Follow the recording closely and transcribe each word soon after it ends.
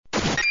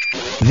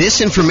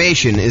This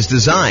information is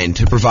designed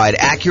to provide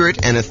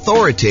accurate and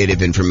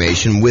authoritative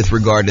information with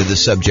regard to the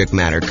subject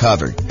matter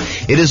covered.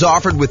 It is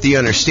offered with the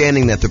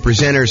understanding that the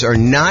presenters are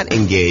not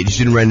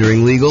engaged in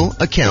rendering legal,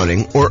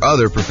 accounting, or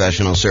other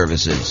professional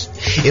services.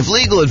 If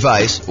legal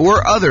advice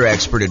or other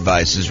expert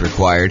advice is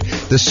required,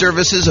 the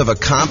services of a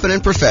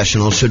competent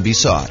professional should be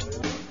sought.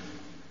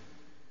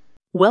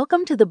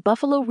 Welcome to the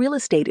Buffalo Real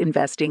Estate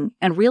Investing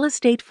and Real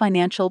Estate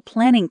Financial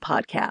Planning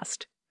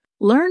Podcast.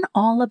 Learn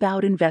all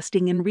about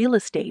investing in real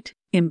estate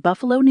in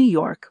Buffalo, New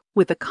York,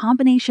 with a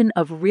combination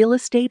of real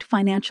estate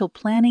financial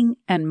planning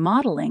and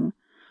modeling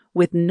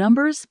with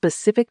numbers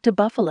specific to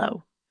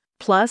Buffalo,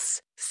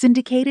 plus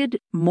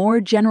syndicated,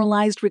 more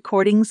generalized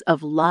recordings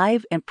of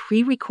live and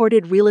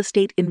pre-recorded real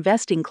estate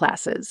investing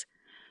classes,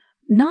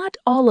 not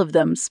all of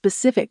them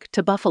specific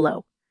to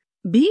Buffalo.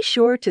 Be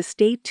sure to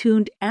stay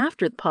tuned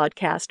after the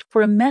podcast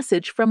for a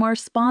message from our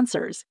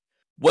sponsors.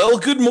 Well,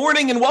 good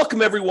morning and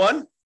welcome,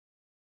 everyone.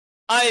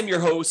 I am your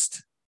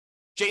host,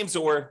 James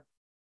Orr,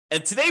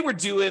 and today we're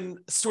doing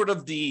sort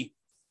of the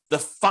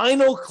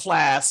final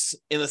class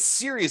in a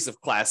series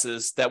of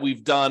classes that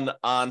we've done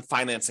on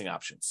financing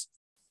options.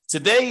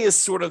 Today is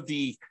sort of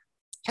the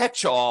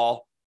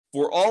catch-all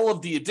for all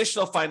of the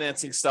additional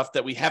financing stuff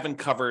that we haven't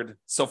covered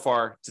so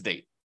far to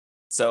date.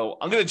 So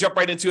I'm going to jump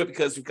right into it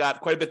because we've got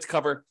quite a bit to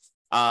cover,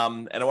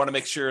 and I want to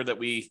make sure that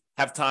we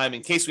have time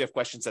in case we have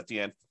questions at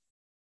the end.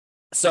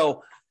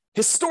 So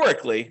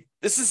historically,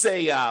 this is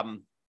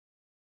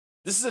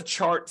a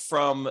chart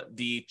from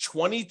the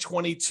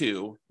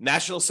 2022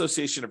 National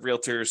Association of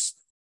Realtors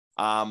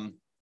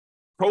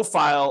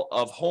profile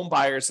of home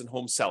buyers and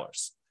home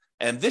sellers.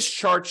 And this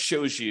chart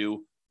shows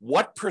you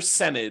what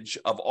percentage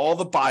of all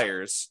the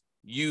buyers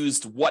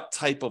used what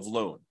type of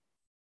loan.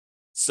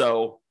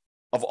 So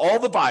of all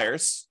the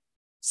buyers,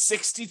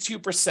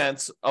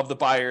 62% of the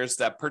buyers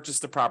that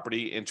purchased the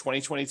property in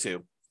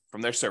 2022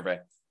 from their survey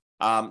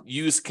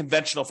used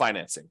conventional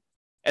financing.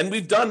 And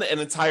we've done an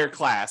entire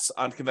class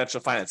on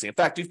conventional financing. In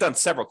fact, we've done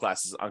several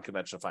classes on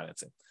conventional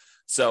financing.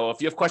 So if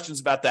you have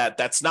questions about that,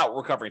 that's not what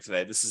we're covering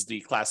today. This is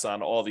the class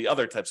on all the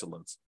other types of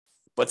loans.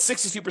 But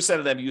 62%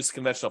 of them use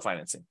conventional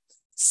financing.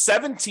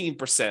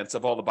 17%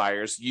 of all the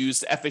buyers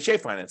used FHA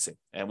financing.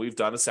 And we've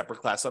done a separate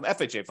class on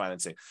FHA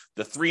financing.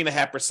 The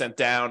 3.5%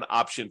 down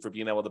option for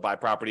being able to buy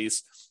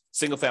properties,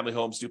 single-family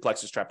homes,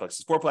 duplexes,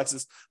 triplexes,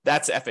 fourplexes,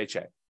 that's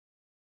FHA.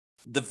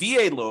 The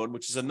VA loan,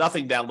 which is a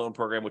nothing down loan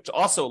program, which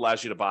also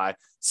allows you to buy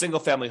single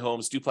family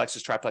homes,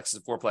 duplexes, triplexes,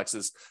 and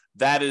fourplexes.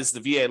 That is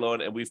the VA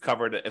loan. And we've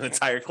covered an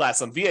entire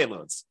class on VA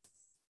loans.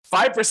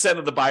 5%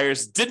 of the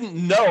buyers didn't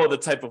know the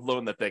type of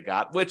loan that they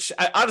got, which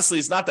honestly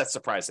is not that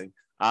surprising.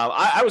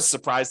 I was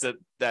surprised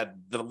that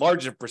the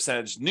larger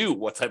percentage knew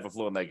what type of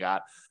loan they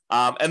got.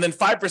 And then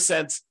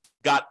 5%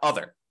 got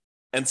other.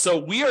 And so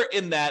we are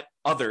in that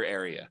other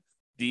area.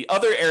 The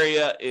other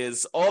area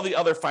is all the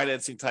other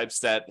financing types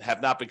that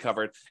have not been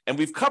covered, and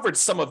we've covered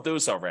some of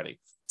those already.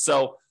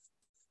 So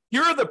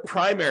here are the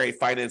primary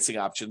financing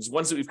options,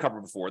 ones that we've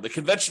covered before. The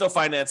conventional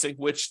financing,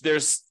 which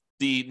there's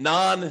the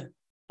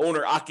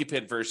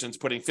non-owner-occupant versions,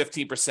 putting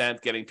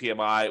 15%, getting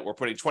PMI, or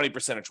putting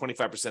 20% or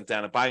 25%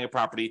 down and buying a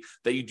property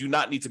that you do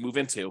not need to move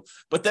into.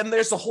 But then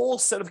there's a whole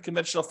set of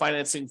conventional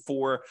financing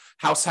for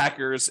house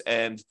hackers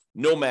and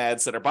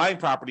nomads that are buying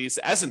properties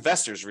as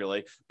investors,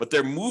 really, but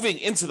they're moving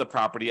into the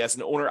property as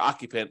an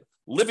owner-occupant,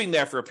 living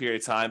there for a period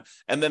of time,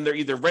 and then they're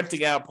either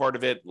renting out part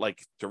of it,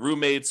 like to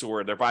roommates,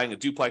 or they're buying a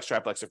duplex,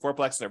 triplex, or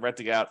fourplex, and they're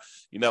renting out,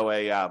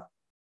 a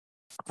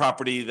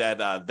property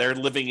that they're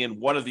living in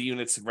one of the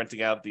units and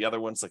renting out the other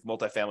ones, like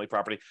multifamily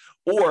property,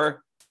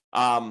 or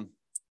I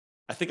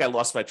think I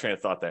lost my train of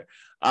thought there,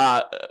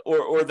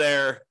 or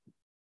they're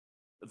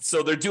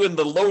doing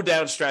the low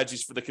down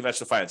strategies for the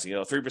conventional financing,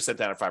 3%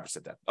 down or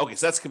 5% down. Okay,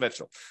 so that's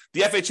conventional. The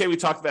FHA, we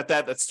talked about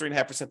that. That's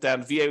 3.5%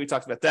 down. VA, we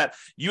talked about that.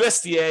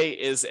 USDA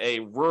is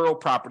a rural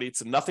property.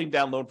 It's a nothing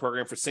down loan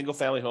program for single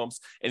family homes,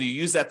 and you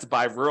use that to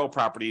buy rural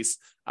properties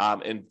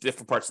in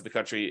different parts of the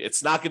country.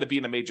 It's not going to be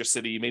in a major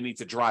city. You may need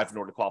to drive in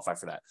order to qualify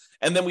for that.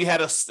 And then we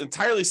had an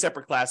entirely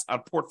separate class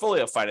on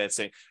portfolio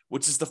financing,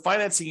 which is the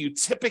financing you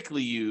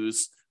typically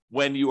use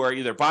when you are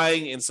either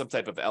buying in some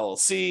type of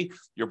LLC,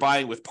 you're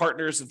buying with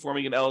partners and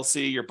forming an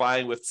LLC, you're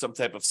buying with some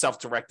type of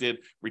self-directed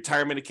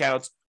retirement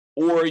account,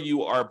 or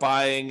you are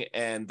buying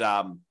and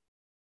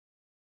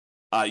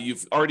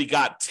you've already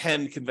got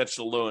 10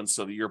 conventional loans,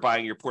 so that you're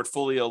buying your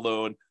portfolio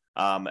loan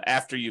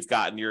after you've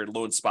gotten your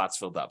loan spots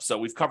filled up. So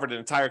we've covered an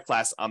entire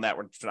class on that.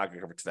 We're not going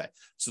to cover today.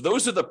 So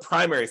those are the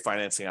primary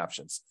financing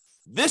options.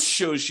 This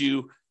shows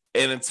you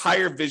an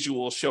entire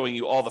visual showing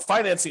you all the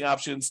financing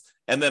options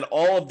and then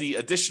all of the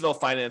additional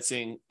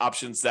financing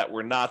options that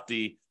were not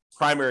the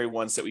primary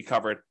ones that we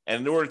covered.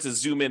 And in order to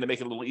zoom in and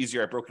make it a little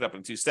easier, I broke it up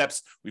in 2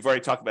 steps. We've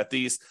already talked about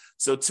these.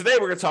 So today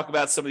we're going to talk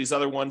about some of these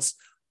other ones.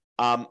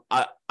 I'm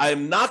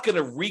not going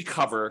to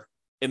recover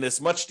in as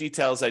much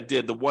detail as I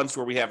did the ones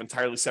where we have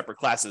entirely separate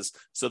classes.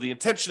 So the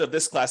intention of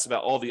this class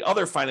about all the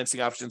other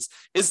financing options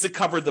is to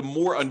cover the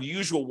more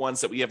unusual ones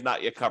that we have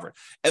not yet covered.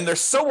 And they're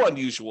so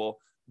unusual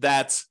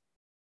that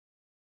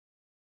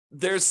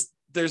there's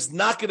there's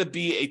not going to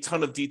be a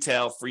ton of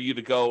detail for you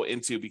to go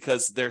into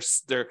because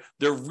they're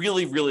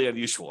really, really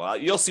unusual.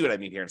 You'll see what I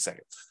mean here in a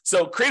second.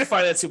 So creative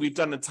financing, we've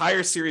done an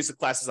entire series of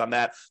classes on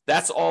that.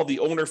 That's all the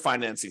owner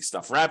financing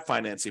stuff, wrap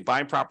financing,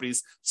 buying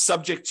properties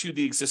subject to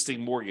the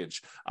existing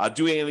mortgage,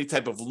 doing any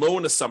type of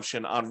loan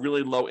assumption on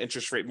really low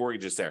interest rate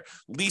mortgages there,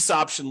 lease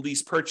option,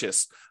 lease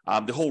purchase,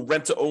 the whole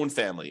rent to own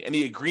family,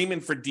 any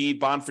agreement for deed,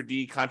 bond for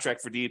deed,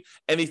 contract for deed,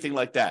 anything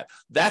like that.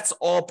 That's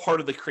all part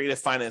of the creative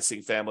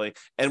financing family.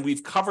 And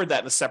we've covered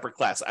that in a separate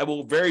class. I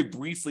will very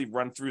briefly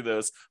run through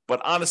those,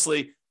 but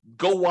honestly,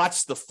 go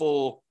watch the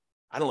full,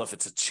 I don't know if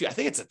it's I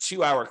think it's a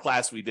 2-hour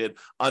class we did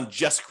on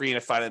just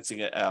creative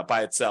financing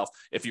by itself,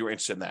 if you were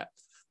interested in that.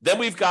 Then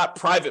we've got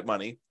private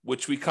money,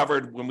 which we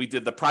covered when we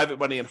did the private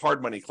money and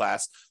hard money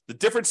class. The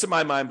difference in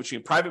my mind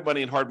between private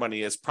money and hard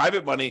money is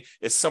private money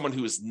is someone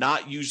who is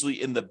not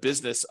usually in the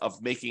business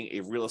of making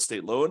a real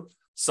estate loan.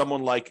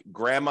 Someone like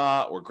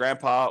grandma or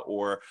grandpa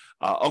or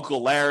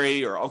Uncle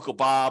Larry or Uncle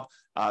Bob,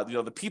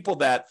 the people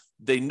that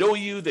they know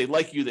you, they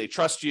like you, they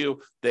trust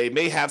you. They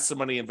may have some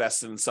money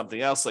invested in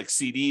something else like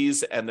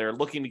CDs, and they're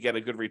looking to get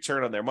a good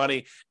return on their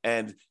money.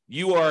 And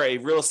you are a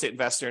real estate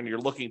investor and you're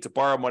looking to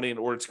borrow money in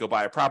order to go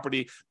buy a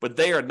property, but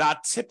they are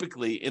not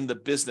typically in the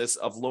business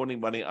of loaning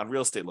money on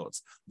real estate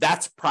loans.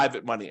 That's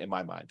private money in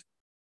my mind.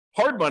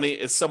 Hard money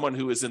is someone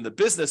who is in the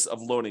business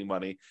of loaning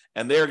money,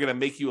 and they're going to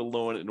make you a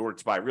loan in order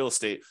to buy real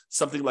estate,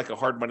 something like a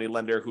hard money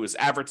lender who is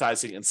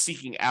advertising and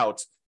seeking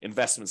out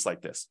investments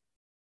like this.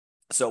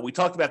 So we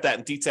talked about that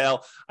in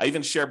detail. I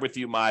even shared with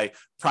you my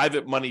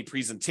private money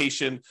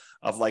presentation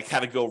of like how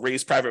to go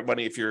raise private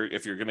money if you're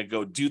going to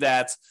go do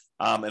that.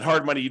 And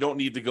hard money, you don't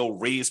need to go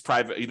raise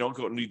private. You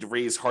don't need to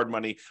raise hard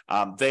money.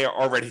 They are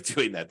already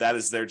doing that. That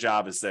is their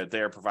job, is that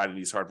they're providing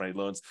these hard money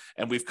loans.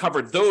 And we've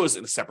covered those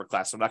in a separate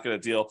class. So I'm not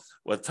going to deal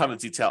with a ton of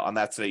detail on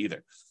that today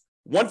either.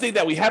 One thing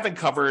that we haven't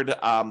covered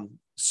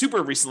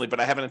super recently, but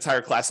I have an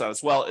entire class on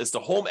as well, is the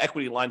home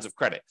equity lines of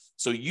credit.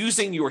 So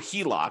using your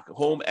HELOC,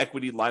 home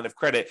equity line of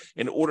credit,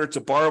 in order to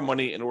borrow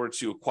money in order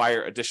to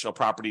acquire additional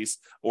properties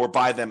or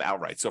buy them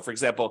outright. So for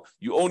example,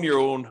 you own your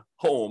own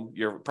home,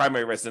 your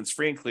primary residence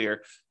free and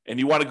clear, and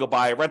you want to go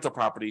buy a rental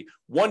property.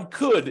 One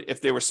could, if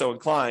they were so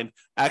inclined,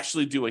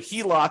 actually do a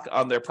HELOC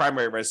on their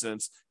primary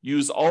residence,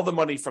 use all the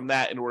money from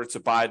that in order to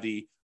buy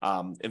the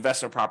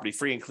investment property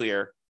free and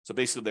clear. So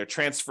basically, they're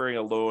transferring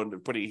a loan, they're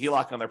putting a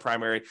HELOC on their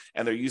primary,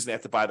 and they're using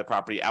that to buy the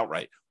property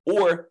outright.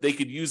 Or they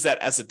could use that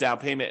as a down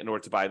payment in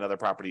order to buy another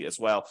property as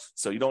well.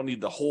 So you don't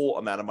need the whole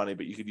amount of money,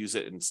 but you could use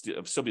it and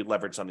still be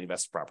leveraged on the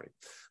invested property.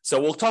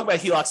 So we'll talk about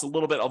HELOCs a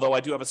little bit, although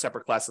I do have a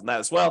separate class on that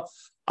as well.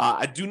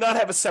 I do not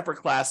have a separate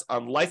class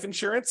on life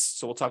insurance,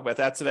 so we'll talk about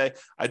that today.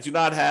 I do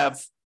not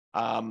have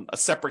a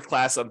separate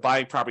class on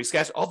buying properties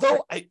cash,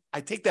 although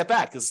I take that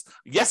back, because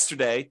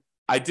yesterday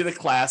I did a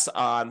class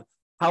on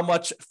how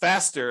much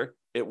faster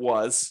it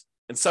was,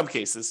 in some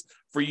cases,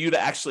 for you to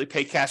actually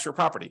pay cash for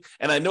property.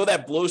 And I know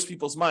that blows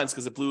people's minds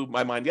because it blew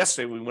my mind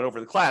yesterday when we went over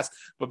the class.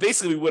 But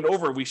basically,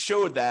 we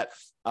showed that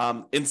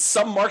in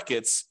some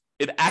markets,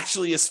 it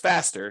actually is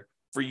faster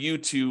for you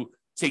to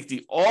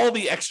take all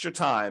the extra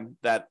time,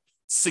 that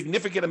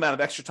significant amount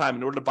of extra time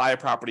in order to buy a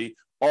property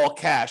all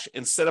cash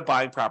instead of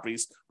buying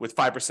properties with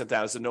 5%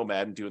 down as a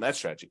nomad and doing that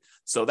strategy.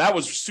 So that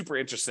was super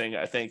interesting,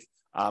 I think,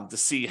 to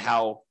see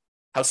how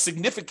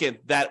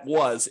significant that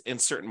was in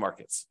certain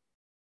markets.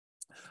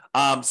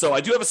 So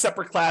I do have a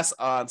separate class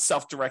on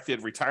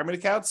self-directed retirement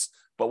accounts,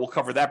 but we'll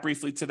cover that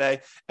briefly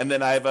today. And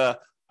then I've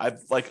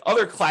like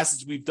other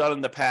classes we've done in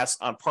the past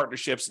on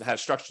partnerships and how to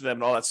structure them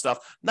and all that stuff,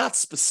 not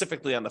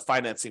specifically on the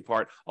financing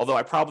part, although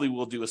I probably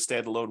will do a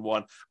standalone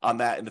one on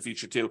that in the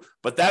future too.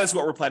 But that is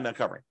what we're planning on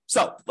covering.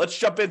 So let's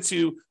jump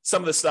into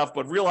some of the stuff,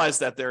 but realize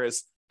that there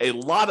is a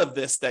lot of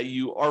this that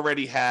you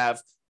already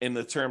have in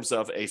the terms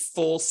of a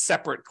full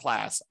separate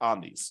class on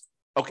these.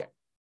 Okay.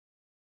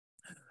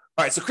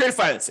 All right, so creative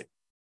financing.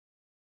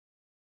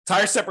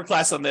 Entire separate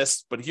class on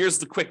this, but here's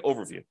the quick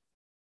overview.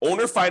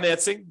 Owner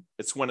financing,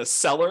 it's when a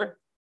seller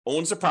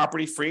owns a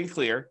property free and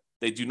clear,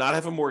 they do not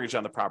have a mortgage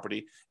on the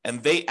property,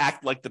 and they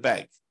act like the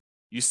bank.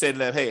 You say to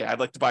them, hey, I'd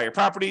like to buy your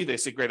property. They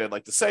say, great, I'd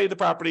like to sell you the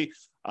property.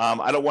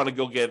 I don't want to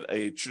go get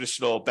a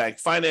traditional bank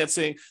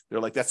financing. They're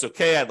like, that's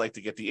okay. I'd like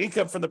to get the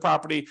income from the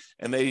property.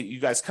 And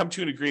you guys come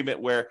to an agreement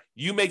where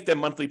you make them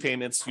monthly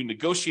payments, you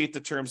negotiate the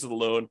terms of the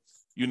loan,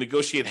 you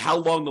negotiate how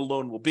long the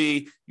loan will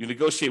be, you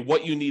negotiate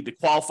what you need to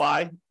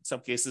qualify. In some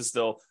cases,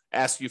 they'll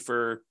ask you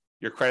for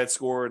your credit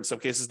score. In some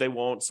cases, they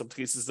won't. Some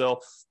cases, they'll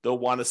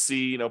want to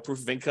see, proof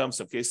of income.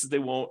 Some cases, they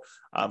won't.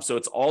 So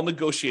it's all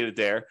negotiated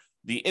there.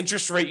 The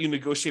interest rate you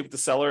negotiate with the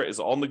seller is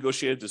all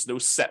negotiated. There's no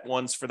set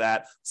ones for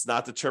that. It's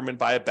not determined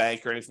by a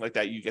bank or anything like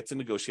that. You get to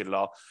negotiate it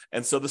all.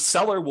 And so the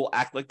seller will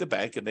act like the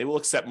bank, and they will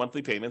accept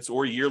monthly payments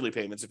or yearly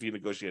payments if you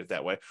negotiate it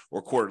that way,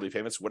 or quarterly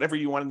payments, whatever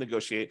you want to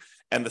negotiate.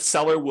 And the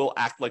seller will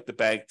act like the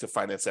bank to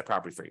finance that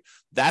property for you.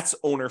 That's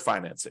owner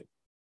financing.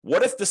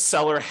 What if the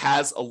seller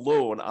has a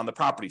loan on the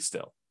property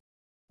still?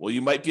 Well,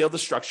 you might be able to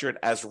structure it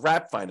as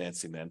wrap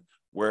financing then,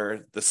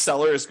 where the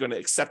seller is going to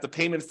accept the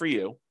payment for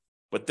you,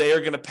 but they are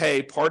going to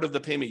pay part of the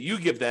payment you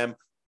give them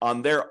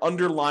on their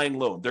underlying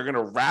loan. They're going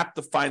to wrap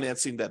the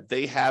financing that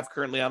they have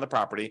currently on the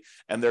property,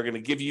 and they're going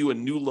to give you a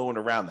new loan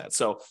around that.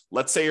 So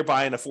let's say you're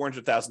buying a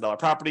 $400,000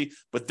 property,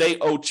 but they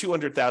owe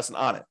 $200,000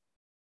 on it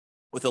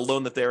with a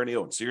loan that they already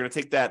own. So you're going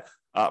to take that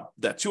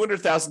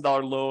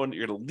 $200,000 loan,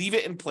 you're going to leave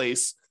it in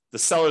place. The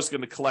seller is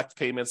going to collect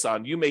payments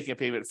on you making a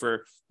payment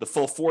for the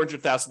full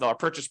 $400,000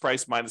 purchase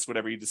price minus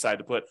whatever you decide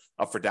to put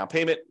up for down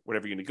payment,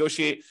 whatever you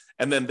negotiate.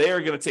 And then they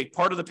are going to take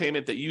part of the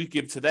payment that you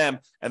give to them,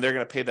 and they're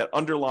going to pay that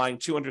underlying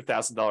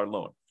 $200,000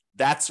 loan.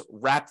 That's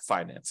wrap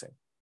financing.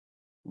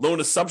 Loan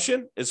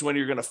assumption is when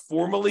you're going to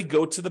formally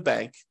go to the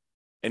bank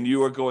and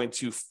you are going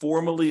to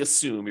formally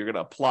assume, you're going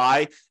to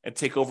apply and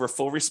take over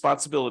full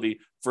responsibility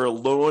for a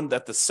loan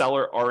that the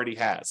seller already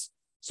has.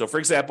 So, for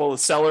example, the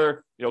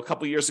seller, a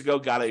couple of years ago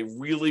got a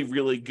really,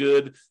 really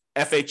good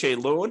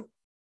FHA loan,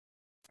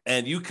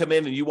 and you come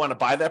in and you want to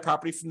buy that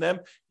property from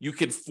them. You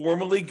can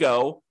formally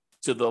go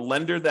to the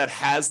lender that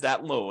has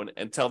that loan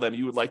and tell them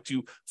you would like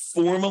to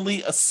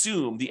formally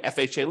assume the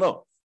FHA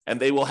loan,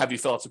 and they will have you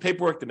fill out some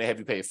paperwork. They may have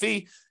you pay a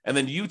fee, and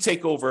then you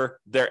take over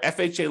their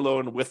FHA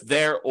loan with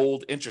their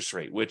old interest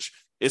rate, which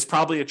is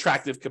probably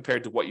attractive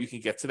compared to what you can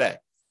get today.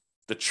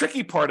 The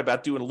tricky part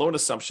about doing loan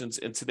assumptions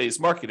in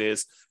today's market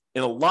is,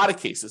 in a lot of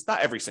cases,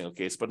 not every single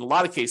case, but in a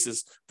lot of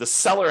cases, the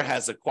seller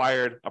has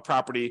acquired a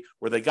property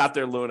where they got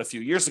their loan a few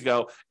years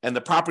ago, and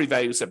the property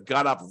values have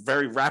gone up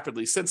very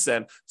rapidly since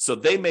then. So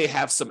they may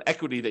have some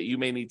equity that you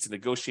may need to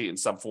negotiate in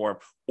some form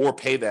or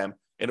pay them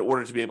in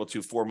order to be able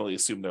to formally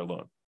assume their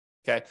loan.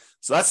 Okay,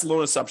 so that's the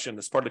loan assumption.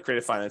 That's part of the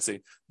creative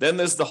financing. Then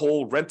there's the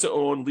whole rent to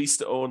own,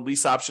 lease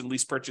option,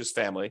 lease purchase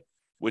family,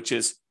 which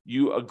is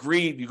you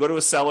agree, you go to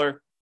a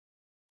seller.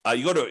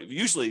 You go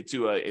usually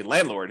to a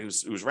landlord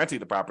who's renting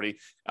the property,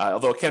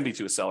 although it can be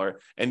to a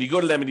seller, and you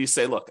go to them and you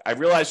say, look, I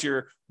realize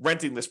you're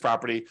renting this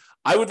property.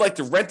 I would like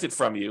to rent it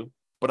from you,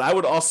 but I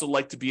would also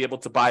like to be able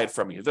to buy it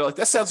from you. They're like,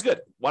 that sounds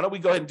good. Why don't we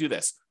go ahead and do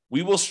this?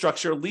 We will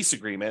structure a lease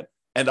agreement,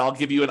 and I'll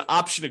give you an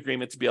option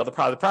agreement to be able to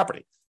buy the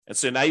property. And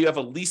so now you have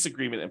a lease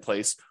agreement in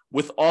place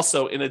with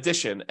also, in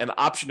addition, an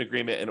option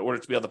agreement in order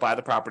to be able to buy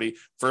the property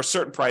for a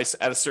certain price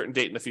at a certain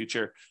date in the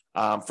future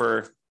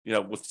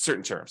with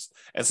certain terms.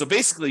 And so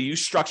basically you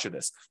structure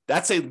this.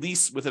 That's a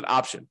lease with an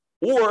option.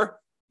 Or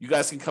you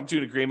guys can come to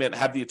an agreement,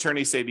 have the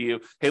attorney say to you,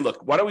 hey,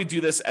 look, why don't we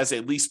do this as a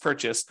lease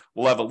purchase?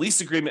 We'll have a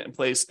lease agreement in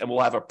place, and we'll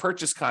have a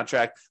purchase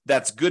contract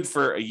that's good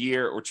for a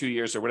year or 2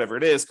 years or whatever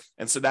it is.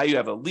 And so now you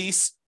have a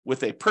lease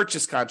with a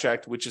purchase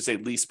contract, which is a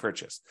lease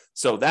purchase.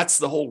 So that's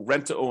the whole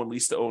rent to own,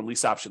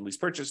 lease option, lease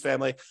purchase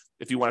family,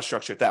 if you want to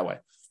structure it that way.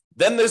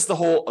 Then there's the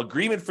whole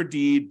agreement for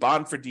deed,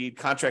 bond for deed,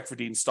 contract for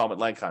deed, installment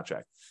line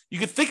contract. You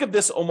could think of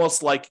this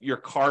almost like your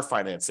car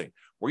financing,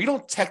 where you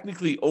don't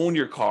technically own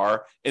your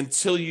car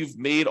until you've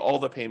made all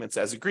the payments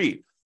as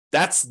agreed.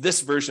 That's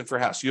this version for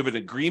house. You have an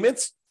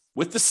agreement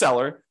with the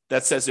seller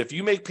that says if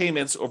you make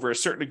payments over a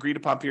certain agreed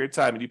upon period of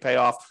time and you pay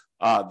off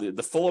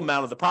the full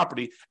amount of the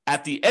property,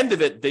 at the end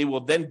of it, they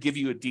will then give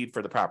you a deed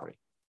for the property.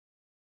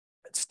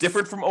 It's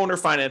different from owner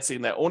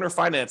financing. That owner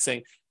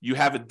financing, you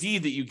have a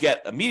deed that you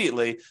get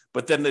immediately,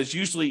 but then there's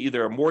usually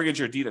either a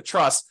mortgage or deed of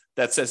trust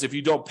that says if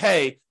you don't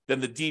pay, then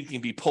the deed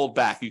can be pulled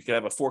back. You can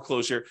have a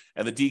foreclosure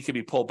and the deed can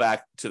be pulled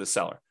back to the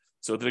seller.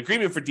 So with an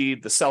agreement for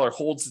deed, the seller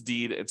holds the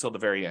deed until the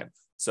very end.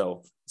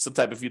 So some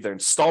type of either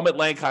installment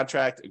land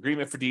contract,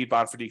 agreement for deed,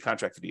 bond for deed,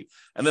 contract for deed.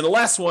 And then the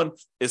last one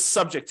is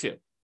subject to.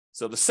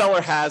 So the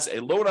seller has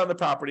a loan on the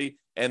property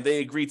and they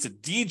agree to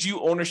deed you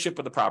ownership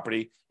of the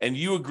property, and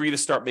you agree to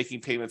start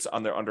making payments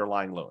on their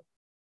underlying loan.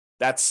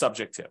 That's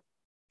subject to.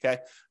 Okay.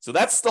 So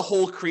that's the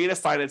whole creative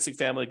financing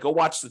family. Go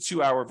watch the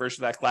 2-hour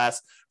version of that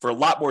class for a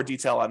lot more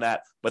detail on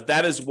that. But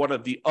that is one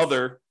of the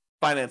other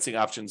financing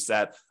options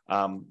that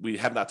we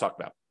have not talked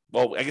about.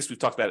 Well, I guess we've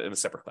talked about it in a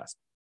separate class.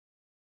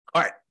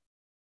 All right.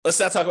 Let's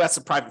now talk about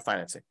some private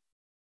financing.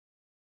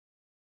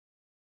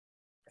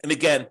 And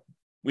again,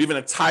 we have an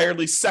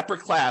entirely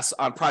separate class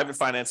on private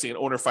financing and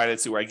owner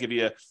financing where I give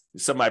you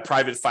some of my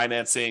private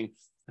financing.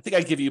 I think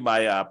I give you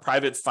my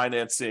private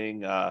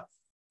financing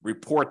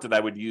report that I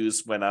would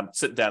use when I'm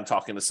sitting down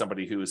talking to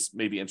somebody who is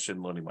maybe interested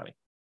in loaning money.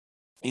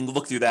 You can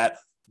look through that.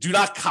 Do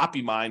not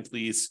copy mine,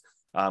 please.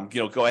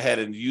 Go ahead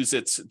and use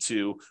it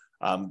to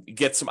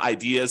get some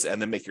ideas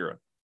and then make your own.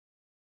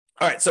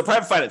 All right, so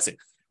private financing.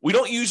 We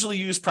don't usually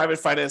use private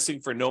financing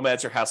for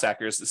nomads or house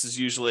hackers. This is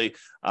usually,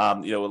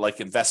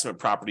 like investment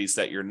properties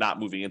that you're not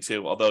moving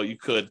into, although you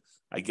could,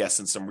 I guess,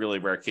 in some really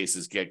rare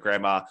cases, get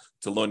grandma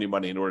to loan you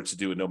money in order to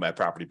do a nomad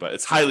property, but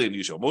it's highly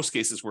unusual. Most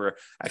cases, we're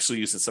actually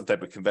using some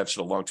type of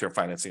conventional long-term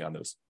financing on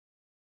those.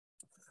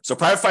 So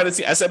private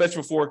financing, as I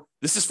mentioned before,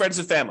 this is friends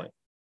and family.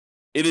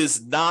 It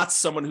is not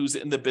someone who's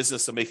in the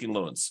business of making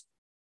loans.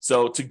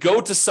 So to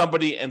go to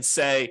somebody and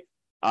say,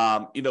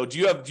 do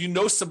you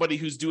know somebody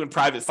who's doing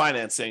private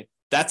financing?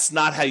 That's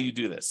not how you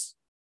do this.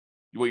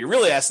 What you're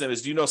really asking them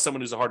is, do you know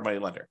someone who's a hard money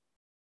lender?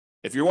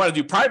 If you want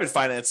to do private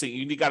financing,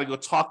 you got to go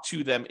talk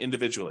to them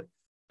individually.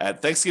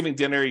 At Thanksgiving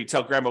dinner, you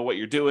tell grandma what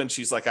you're doing.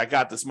 She's like, I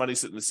got this money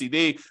sitting in the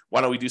CD. Why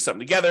don't we do something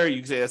together? You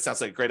can say, that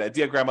sounds like a great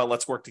idea, grandma.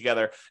 Let's work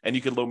together and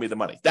you can loan me the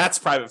money. That's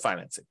private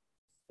financing.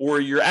 Or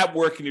you're at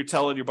work and you're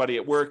telling your buddy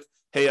at work,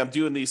 hey, I'm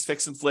doing these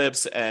fix and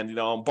flips and,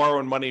 I'm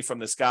borrowing money from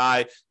this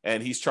guy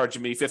and he's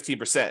charging me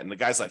 15%. And the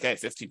guy's like, hey,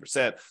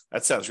 15%,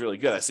 that sounds really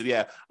good. I said,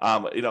 yeah.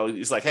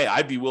 He's like, hey,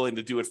 I'd be willing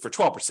to do it for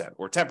 12%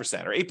 or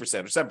 10% or 8%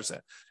 or 7%.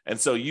 And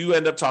so you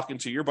end up talking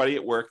to your buddy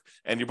at work,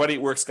 and your buddy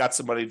at work's got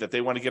some money that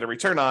they want to get a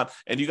return on.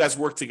 And you guys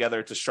work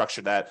together to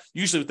structure that,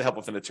 usually with the help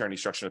of an attorney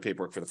structuring the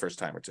paperwork for the first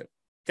time or two.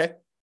 Okay.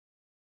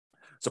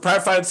 So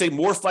private financing,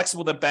 more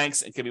flexible than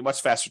banks and can be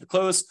much faster to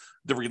close.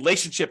 The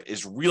relationship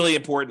is really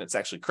important. It's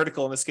actually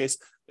critical in this case.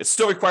 It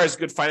still requires a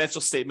good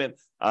financial statement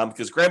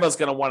because grandma's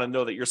going to want to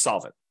know that you're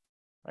solvent,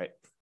 right?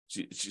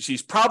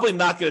 She's probably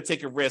not going to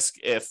take a risk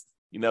if,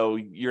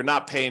 you're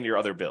not paying your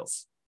other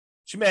bills.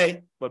 She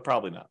may, but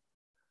probably not.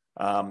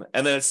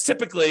 And then it's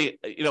typically,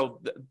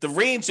 the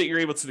range that you're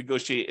able to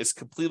negotiate is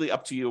completely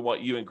up to you,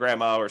 what you and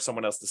grandma or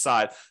someone else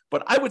decide.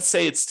 But I would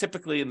say it's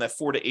typically in the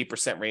 4 to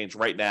 8% range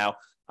right now.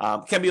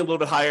 Can be a little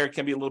bit higher,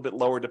 can be a little bit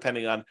lower,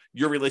 depending on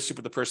your relationship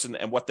with the person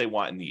and what they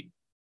want and need.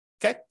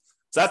 Okay,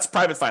 so that's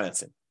private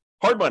financing.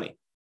 Hard money,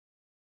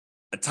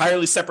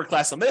 entirely separate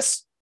class on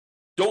this.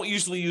 Don't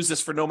usually use this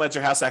for nomads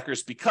or house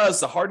hackers because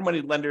the hard money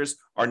lenders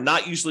are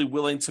not usually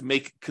willing to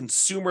make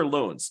consumer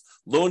loans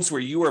where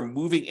you are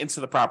moving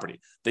into the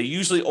property. They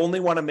usually only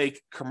want to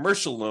make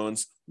commercial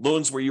loans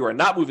where you are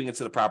not moving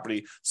into the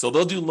property. So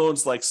they'll do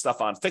loans like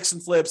stuff on fix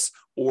and flips,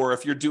 or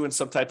if you're doing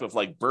some type of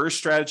like BRRRR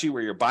strategy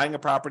where you're buying a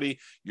property,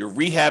 you're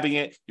rehabbing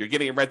it, you're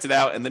getting it rented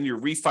out, and then you're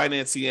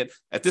refinancing it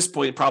at this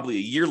point, probably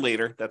a year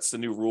later. That's the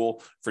new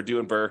rule for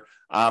doing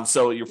BRRRR.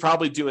 So you're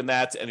probably doing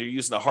that, and you're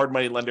using a hard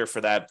money lender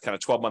for that kind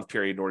of 12-month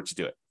period in order to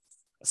do it.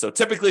 So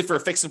typically for a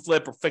fix and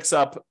flip or fix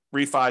up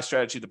refi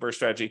strategy, the BRRRR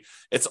strategy,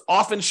 it's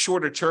often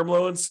shorter term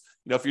loans.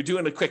 If you're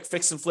doing a quick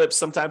fix and flip,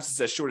 sometimes it's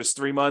as short as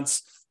 3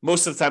 months.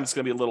 Most of the time, it's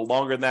going to be a little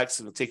longer than that because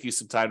it'll take you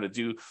some time to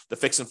do the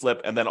fix and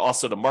flip and then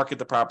also to market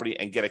the property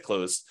and get it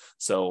closed.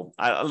 So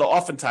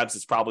oftentimes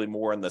it's probably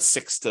more in the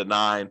 6 to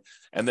 9.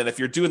 And then if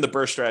you're doing the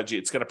BRRRR strategy,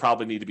 it's going to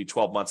probably need to be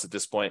 12 months at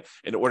this point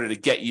in order to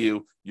get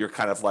you your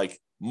kind of like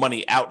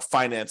money out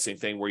financing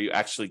thing where you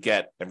actually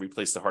get and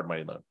replace the hard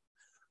money loan.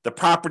 The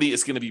property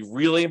is going to be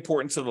really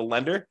important to the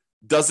lender.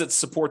 Does it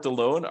support the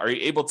loan? Are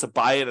you able to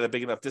buy it at a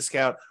big enough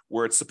discount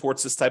where it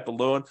supports this type of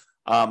loan?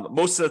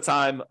 Most of the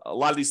time, a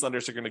lot of these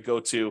lenders are going to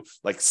go to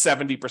like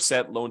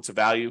 70% loan to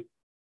value,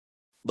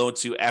 loan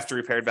to after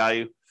repaired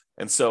value.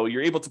 And so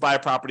you're able to buy a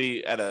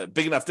property at a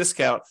big enough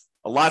discount.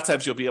 A lot of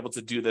times you'll be able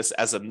to do this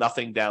as a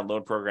nothing down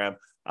loan program.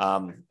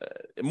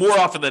 More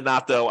often than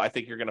not, though, I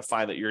think you're going to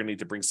find that you're going to need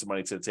to bring some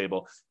money to the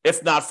table,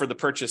 if not for the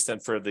purchase, then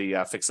for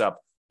the fix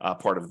up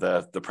part of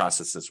the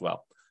process as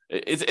well.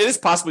 It is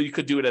possible you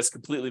could do it as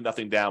completely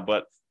nothing down,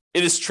 but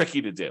it is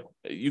tricky to do.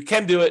 You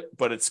can do it,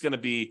 but it's going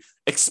to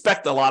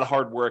expect a lot of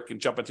hard work and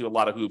jump into a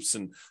lot of hoops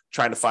and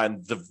trying to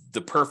find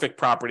the perfect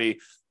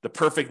property, the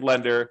perfect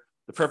lender,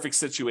 the perfect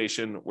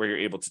situation where you're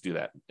able to do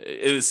that.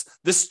 This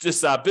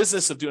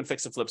business of doing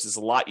fix and flips is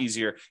a lot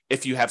easier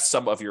if you have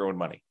some of your own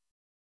money.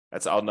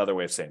 That's another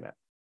way of saying that.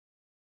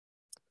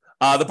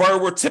 The borrower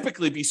will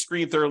typically be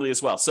screened thoroughly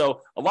as well.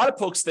 So a lot of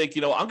folks think,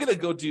 I'm going to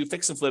go do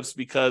fix and flips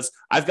because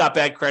I've got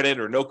bad credit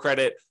or no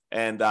credit.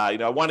 And,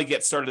 I want to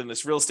get started in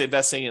this real estate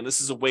investing. And this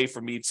is a way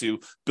for me to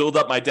build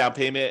up my down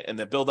payment and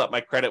then build up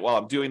my credit while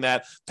I'm doing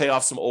that, pay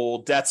off some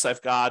old debts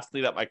I've got,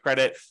 clean up my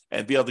credit,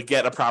 and be able to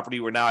get a property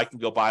where now I can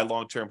go buy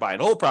long-term buy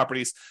and hold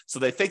properties. So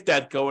they think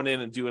that going in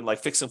and doing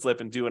like fix and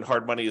flip and doing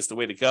hard money is the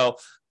way to go.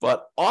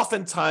 But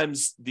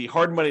oftentimes the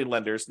hard money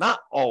lenders, not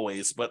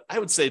always, but I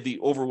would say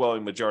the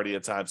overwhelming majority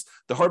of times,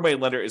 the hard money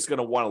lender is going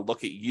to want to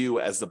look at you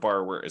as the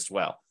borrower as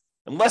well.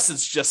 Unless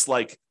it's just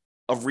like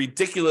a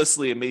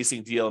ridiculously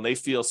amazing deal and they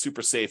feel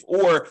super safe,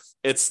 or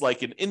it's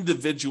like an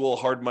individual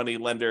hard money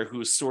lender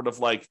who's sort of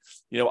like,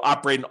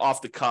 operating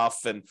off the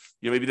cuff and,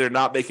 maybe they're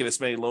not making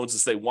as many loans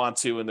as they want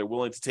to, and they're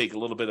willing to take a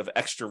little bit of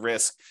extra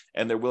risk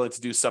and they're willing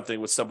to do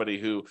something with somebody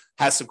who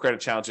has some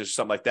credit challenges or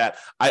something like that.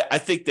 I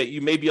think that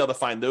you may be able to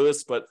find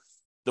those, but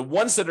the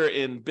ones that are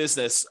in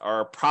business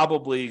are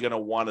probably going to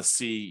want to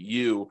see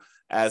you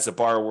as a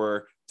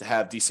borrower to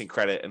have decent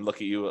credit and look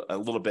at you a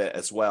little bit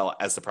as well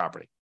as the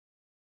property.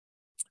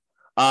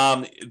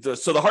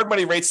 So the hard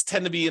money rates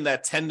tend to be in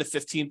that 10 to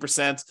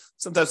 15%,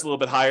 sometimes a little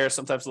bit higher,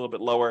 sometimes a little bit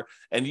lower,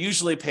 and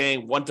usually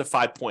paying 1 to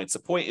 5 points. A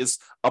point is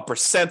a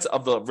percent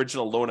of the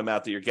original loan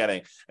amount that you're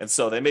getting. And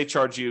so they may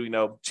charge you,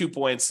 2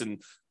 points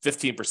and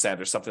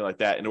 15% or something like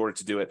that in order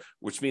to do it,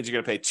 which means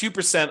you're going to pay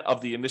 2% of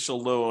the initial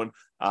loan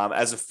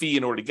as a fee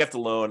in order to get the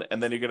loan.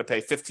 And then you're going to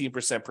pay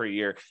 15% per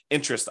year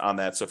interest on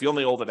that. So if you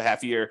only hold it a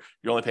half year,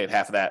 you're only paying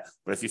half of that.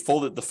 But if you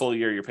fold it the full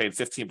year, you're paying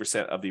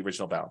 15% of the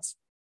original balance.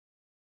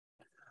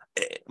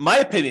 My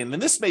opinion,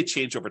 and this may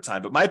change over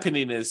time, but my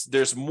opinion is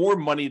there's more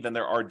money than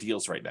there are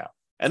deals right now.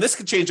 And this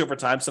could change over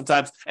time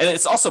sometimes. And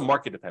it's also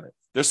market dependent.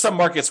 There's some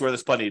markets where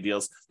there's plenty of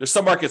deals. There's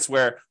some markets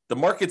where the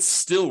market's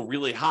still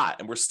really hot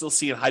and we're still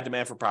seeing high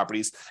demand for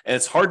properties. And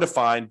it's hard to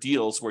find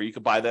deals where you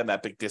could buy them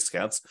at big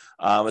discounts,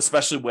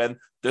 especially when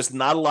there's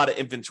not a lot of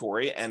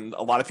inventory and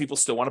a lot of people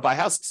still want to buy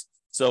houses.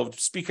 So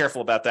just be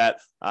careful about that.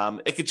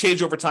 It could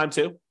change over time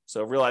too.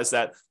 So realize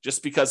that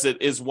just because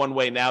it is one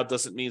way now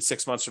doesn't mean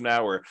 6 months from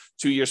now or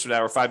 2 years from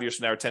now or 5 years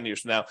from now or 10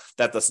 years from now,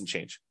 that doesn't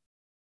change.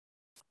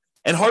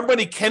 And hard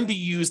money can be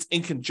used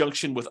in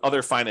conjunction with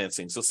other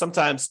financing. So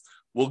sometimes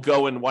we'll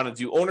go and want to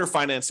do owner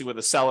financing with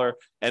a seller,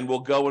 and we'll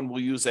go and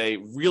we'll use a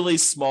really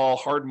small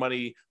hard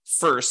money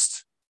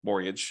first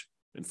mortgage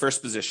in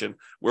first position,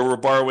 where we're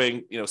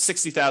borrowing,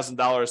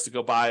 $60,000 to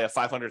go buy a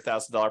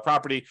 $500,000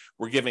 property.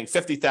 We're giving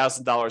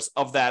 $50,000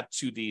 of that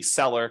to the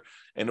seller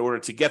in order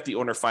to get the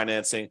owner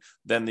financing.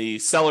 Then the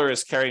seller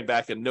is carrying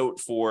back a note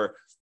for,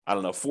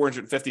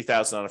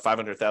 $450,000 on a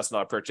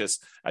 $500,000 purchase.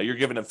 You're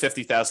giving them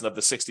 $50,000 of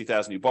the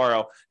 $60,000 you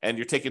borrow, and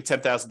you're taking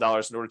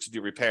 $10,000 in order to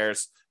do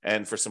repairs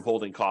and for some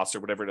holding costs or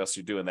whatever else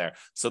you're doing there.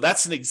 So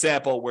that's an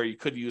example where you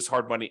could use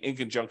hard money in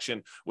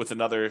conjunction with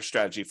another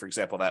strategy, for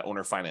example, that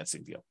owner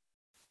financing deal.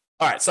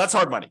 All right, so that's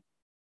hard money.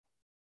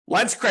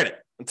 Lines of credit,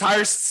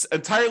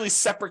 entirely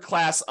separate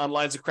class on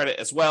lines of credit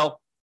as well.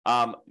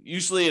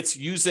 Usually it's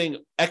using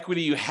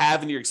equity you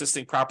have in your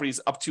existing properties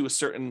up to a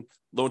certain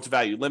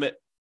loan-to-value limit.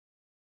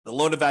 The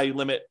loan-to-value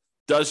limit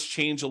does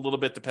change a little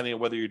bit depending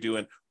on whether you're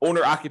doing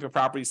owner-occupant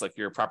properties, like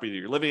your property that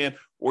you're living in,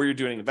 or you're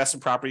doing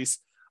investment properties.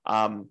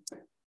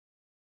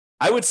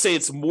 I would say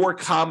it's more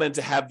common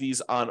to have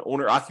these on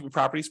owner-occupant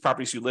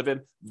properties you live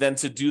in, than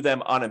to do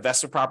them on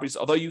investment properties,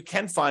 although you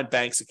can find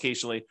banks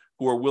occasionally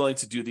who are willing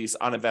to do these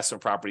on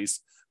investment properties.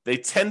 They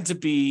tend to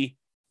be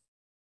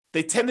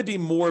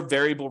more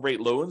variable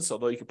rate loans,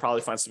 although you could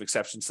probably find some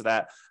exceptions to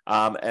that.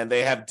 And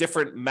they have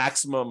different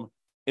maximum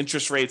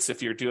interest rates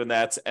if you're doing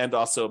that, and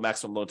also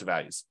maximum loan to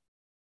values.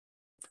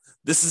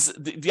 This is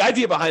the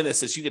idea behind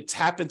this is you could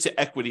tap into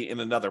equity in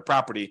another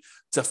property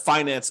to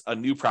finance a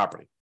new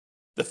property.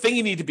 The thing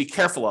you need to be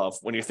careful of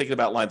when you're thinking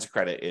about lines of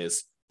credit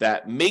is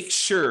that make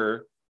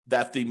sure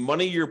that the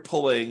money you're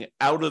pulling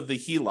out of the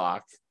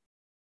HELOC,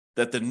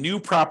 that the new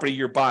property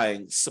you're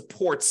buying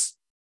supports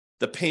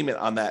the payment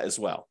on that as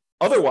well.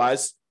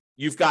 Otherwise,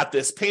 you've got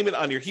this payment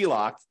on your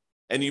HELOC,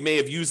 and you may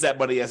have used that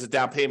money as a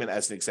down payment,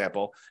 as an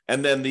example,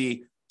 and then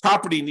the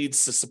property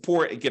needs to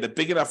support and get a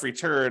big enough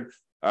return,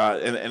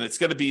 and it's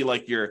going to be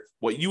like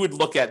what you would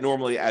look at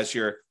normally as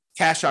your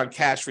cash on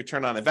cash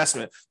return on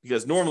investment,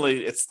 because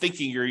normally it's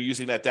thinking you're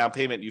using that down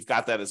payment, you've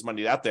got that as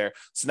money out there.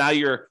 So now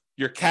your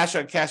cash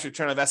on cash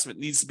return on investment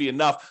needs to be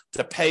enough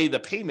to pay the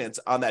payments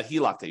on that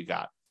HELOC that you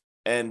got.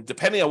 And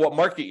depending on what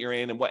market you're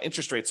in and what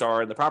interest rates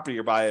are in the property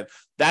you're buying,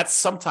 that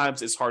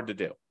sometimes is hard to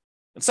do.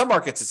 In some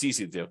markets, it's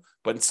easy to do,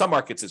 but in some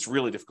markets, it's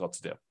really difficult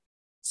to do.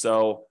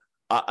 So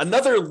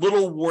another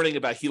little warning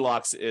about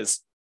HELOCs is,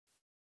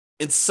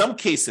 in some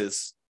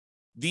cases,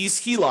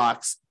 these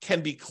HELOCs can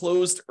be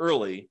closed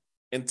early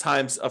in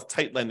times of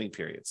tight lending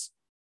periods.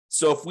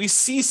 So if we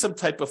see some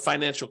type of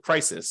financial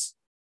crisis,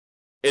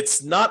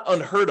 it's not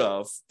unheard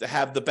of to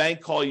have the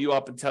bank call you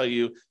up and tell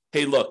you,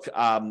 hey, look,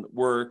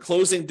 we're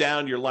closing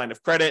down your line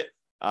of credit.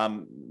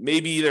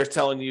 Maybe they're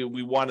telling you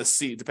we want to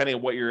see, depending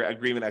on what your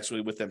agreement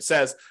actually with them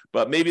says,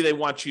 but maybe they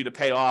want you to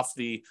pay off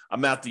the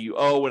amount that you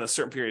owe in a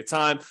certain period of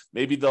time.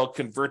 Maybe they'll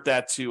convert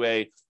that to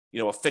a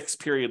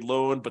fixed period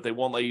loan, but they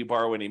won't let you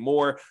borrow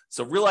anymore.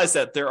 So realize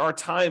that there are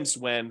times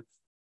when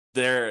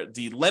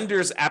the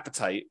lender's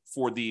appetite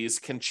for these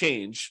can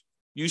change,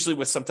 usually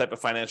with some type of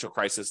financial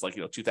crisis, like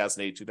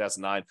 2008,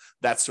 2009,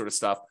 that sort of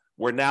stuff,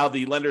 where now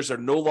the lenders are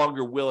no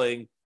longer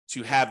willing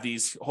to have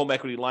these home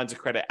equity lines of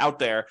credit out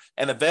there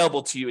and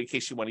available to you in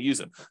case you want to use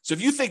them. So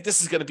if you think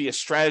this is going to be a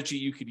strategy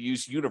you could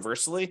use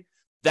universally,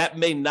 that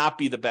may not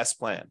be the best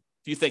plan.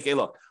 If you think, hey,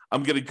 look,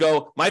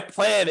 my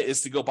plan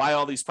is to go buy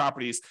all these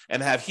properties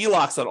and have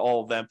HELOCs on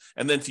all of them,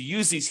 and then to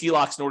use these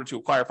HELOCs in order to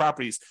acquire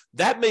properties,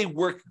 that may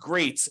work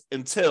great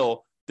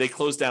until they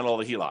close down all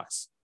the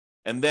HELOCs.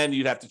 And then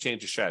you'd have to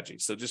change your strategy.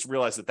 So just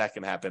realize that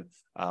can happen,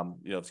 kind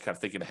of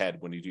thinking ahead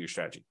when you do your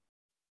strategy.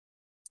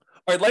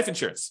 All right, life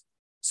insurance.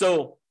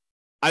 So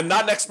I'm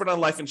not an expert on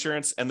life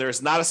insurance, and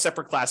there's not a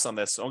separate class on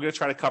this. So I'm going to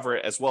try to cover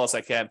it as well as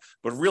I can,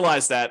 but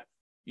realize that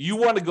you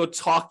want to go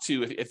talk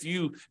to, if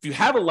you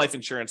have a life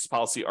insurance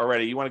policy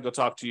already, you want to go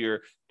talk to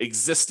your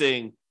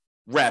existing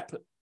rep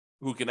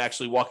who can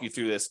actually walk you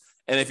through this.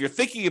 And if you're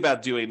thinking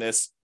about doing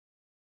this,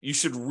 you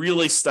should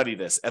really study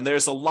this. And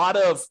there's a lot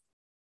of,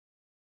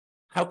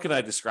 how can I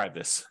describe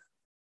this?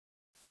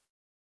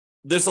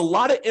 There's a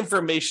lot of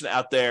information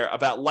out there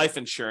about life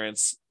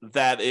insurance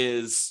that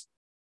is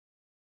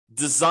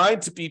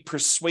designed to be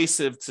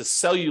persuasive to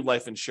sell you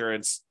life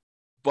insurance,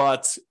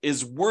 but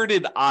is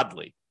worded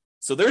oddly.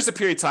 So there's a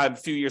period of time a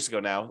few years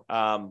ago now,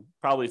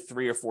 probably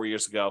 3 or 4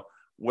 years ago,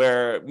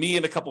 where me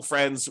and a couple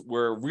friends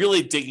were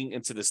really digging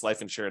into this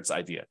life insurance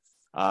idea.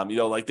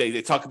 Like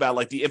they talk about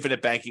like the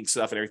infinite banking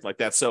stuff and everything like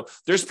that. So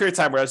there's a period of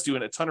time where I was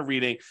doing a ton of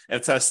reading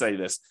and a ton of studying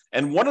this.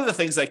 And one of the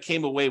things I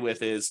came away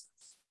with is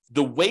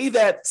the way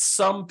that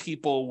some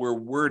people were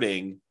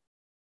wording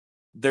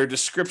their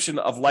description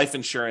of life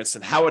insurance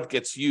and how it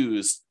gets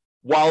used.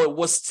 While it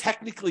was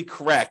technically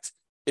correct,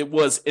 it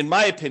was, in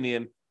my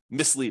opinion,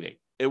 misleading.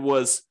 It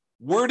was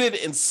worded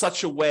in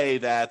such a way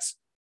that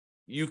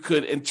you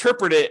could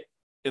interpret it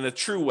in a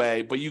true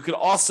way, but you could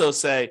also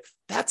say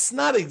that's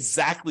not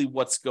exactly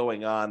what's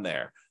going on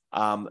there.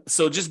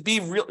 So just be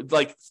real,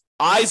 like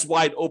eyes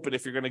wide open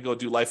if you're going to go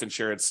do life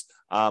insurance.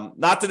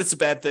 Not that it's a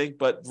bad thing,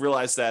 but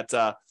realize that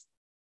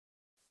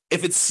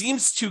if it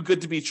seems too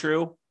good to be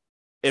true,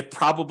 it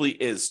probably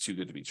is too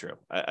good to be true.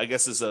 I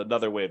guess is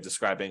another way of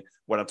describing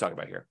what I'm talking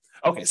about here.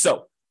 Okay,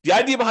 so the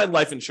idea behind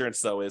life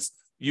insurance, though, is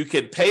you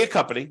could pay a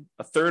company,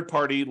 a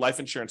third-party life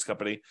insurance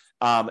company,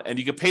 and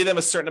you can pay them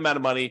a certain amount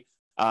of money.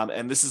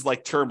 And this is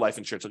like term life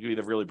insurance. I'll give you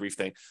the really brief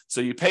thing.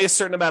 So you pay a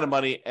certain amount of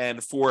money,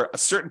 and for a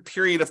certain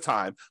period of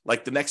time,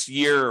 like the next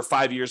year or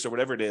 5 years or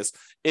whatever it is,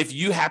 if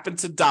you happen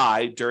to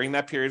die during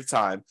that period of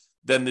time,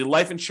 then the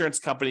life insurance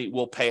company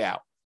will pay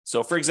out.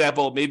 So, for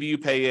example, maybe you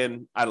pay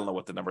in, I don't know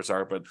what the numbers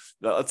are, but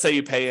let's say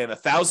you pay in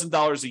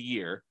 $1,000 a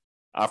year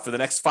for the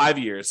next 5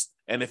 years.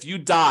 And if you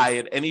die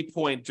at any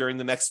point during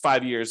the next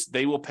 5 years,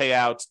 they will pay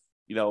out,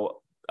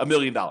 $1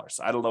 million.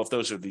 I don't know if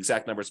those are the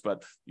exact numbers,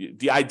 but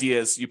the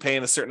idea is you pay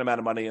in a certain amount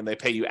of money and they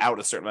pay you out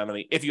a certain amount of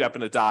money if you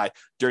happen to die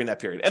during that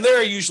period. And there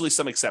are usually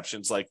some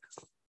exceptions, like,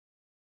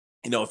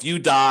 if you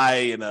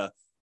die in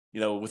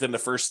within the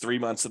first 3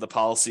 months of the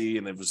policy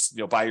and it was,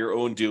 by your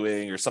own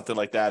doing or something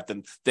like that,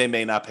 then they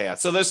may not pay out.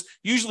 So there's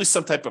usually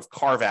some type of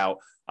carve out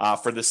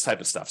for this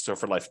type of stuff. So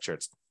for life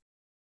insurance.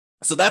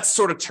 So that's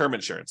sort of term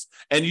insurance,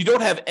 and you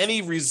don't have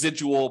any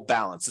residual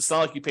balance. It's not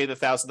like you pay the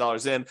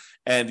 $1,000 in,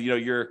 and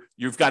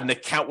you've got an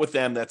account with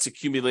them that's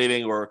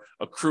accumulating or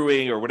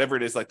accruing or whatever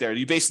it is like there.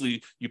 You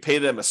pay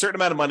them a certain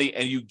amount of money,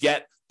 and you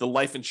get the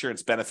life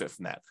insurance benefit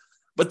from that.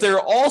 But there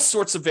are all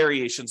sorts of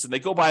variations, and they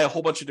go by a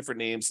whole bunch of different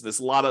names. There's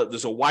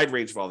a wide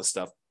range of all this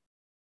stuff.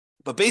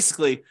 But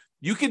basically,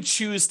 you can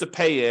choose to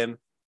pay in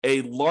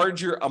a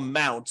larger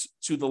amount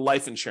to the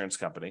life insurance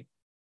company,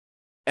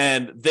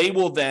 and they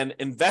will then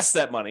invest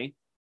that money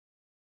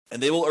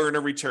and they will earn a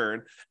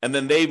return, and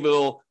then they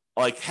will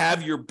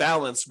have your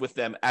balance with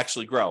them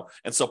actually grow.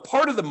 And so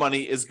part of the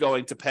money is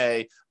going to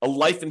pay a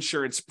life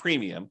insurance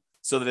premium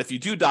so that if you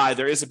do die,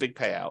 there is a big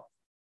payout.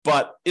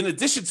 But in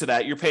addition to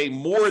that, you're paying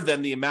more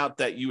than the amount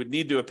that you would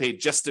need to have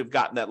paid just to have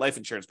gotten that life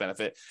insurance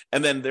benefit.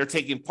 And then they're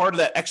taking part of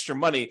that extra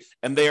money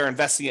and they are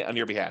investing it on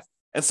your behalf.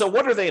 And so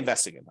what are they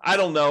investing in? I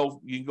don't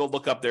know. You can go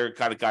look up their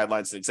kind of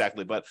guidelines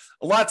exactly. But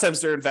a lot of times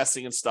they're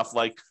investing in stuff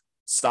like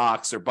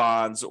stocks or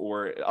bonds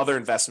or other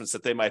investments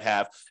that they might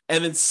have.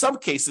 And in some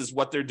cases,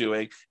 what they're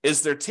doing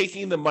is they're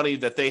taking the money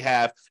that they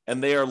have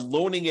and they are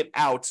loaning it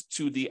out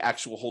to the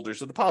actual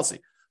holders of the policy.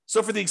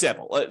 So for the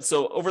example,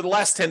 so over the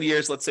last 10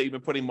 years, let's say you've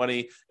been putting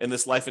money in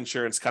this life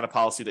insurance kind of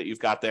policy that you've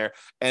got there.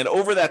 And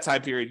over that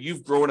time period,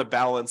 you've grown a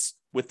balance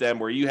with them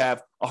where you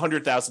have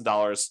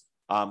 $100,000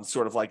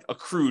 sort of like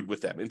accrued with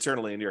them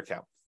internally in your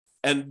account.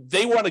 And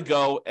they want to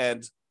go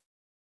and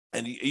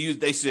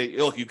they say,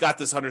 look, you've got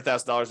this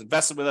 $100,000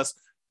 invested with us.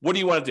 What do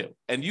you want to do?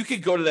 And you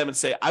could go to them and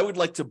say, I would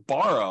like to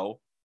borrow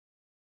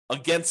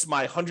against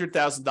my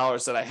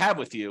 $100,000 that I have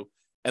with you.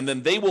 And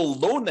then they will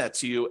loan that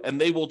to you and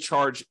they will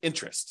charge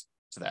interest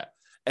to that.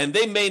 And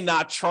they may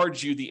not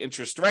charge you the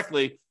interest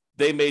directly.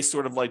 They may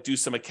sort of do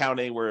some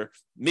accounting where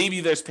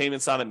maybe there's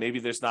payments on it, maybe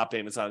there's not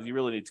payments on it. You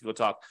really need to go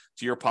talk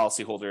to your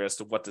policyholder as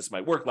to what this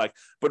might work like.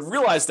 But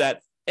realize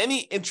that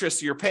any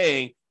interest you're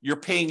paying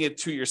it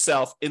to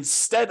yourself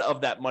instead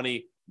of that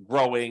money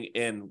growing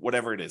in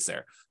whatever it is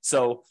there.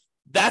 So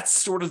that's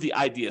sort of the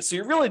idea. So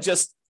you're really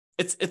just,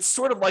 it's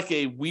sort of like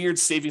a weird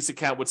savings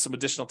account with some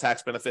additional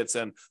tax benefits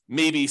and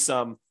maybe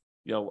some,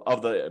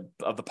 of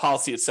the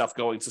policy itself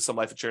going to some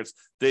life insurance.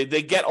 They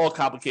get all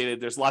complicated.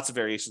 There's lots of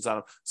variations on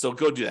them. So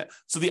go do that.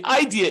 So the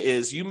idea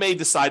is you may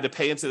decide to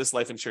pay into this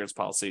life insurance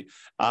policy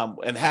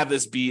and have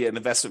this be an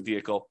investment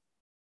vehicle.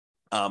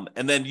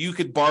 And then you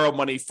could borrow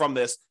money from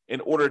this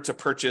in order to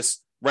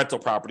purchase rental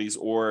properties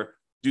or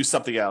do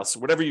something else,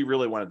 whatever you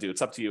really want to do.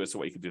 It's up to you as to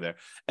what you can do there.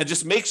 And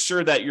just make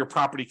sure that your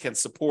property can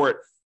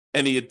support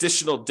any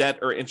additional debt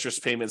or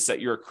interest payments that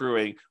you're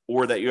accruing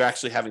or that you're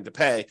actually having to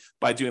pay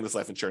by doing this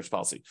life insurance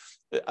policy.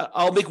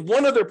 I'll make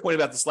one other point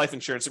about this life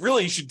insurance.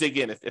 Really, you should dig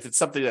in if it's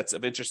something that's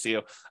of interest to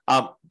you.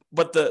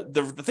 But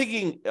the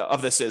thinking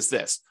of this is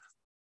this.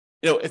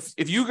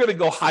 If you're going to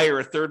go hire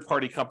a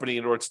third-party company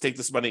in order to take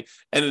this money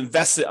and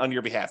invest it on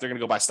your behalf, they're going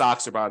to go buy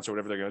stocks or bonds or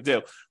whatever they're going to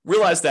do.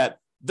 Realize that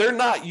they're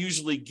not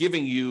usually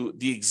giving you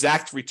the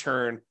exact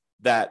return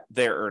that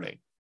they're earning.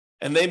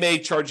 And they may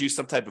charge you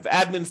some type of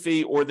admin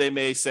fee, or they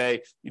may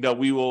say,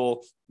 we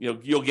will,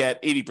 you'll get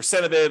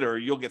 80% of it, or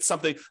you'll get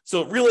something.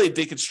 So really,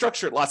 they can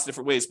structure it lots of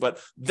different ways, but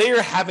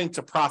they're having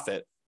to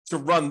profit to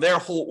run their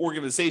whole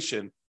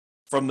organization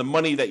from the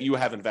money that you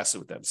have invested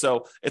with them.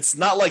 So it's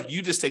not like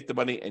you just take the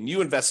money and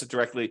you invest it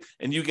directly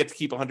and you get to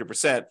keep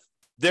 100%.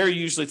 They're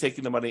usually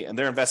taking the money and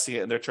they're investing it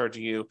and they're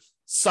charging you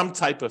some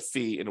type of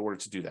fee in order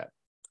to do that.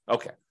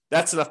 Okay,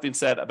 that's enough being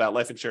said about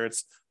life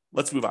insurance.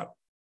 Let's move on.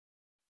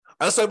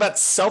 Let's talk about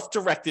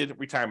self-directed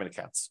retirement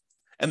accounts.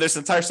 And there's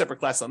an entire separate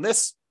class on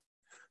this.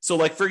 So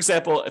for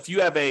example, if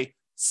you have a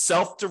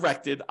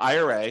self-directed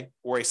IRA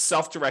or a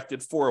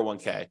self-directed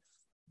 401k,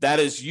 that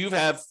is, you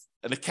have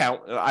an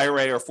account, an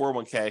IRA or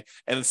 401k,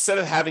 and instead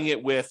of having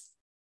it with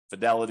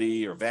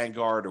Fidelity or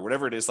Vanguard or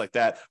whatever it is like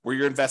that, where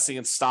you're investing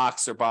in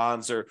stocks or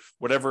bonds or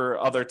whatever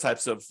other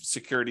types of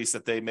securities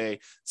that they may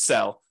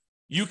sell,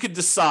 you could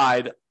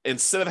decide,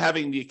 instead of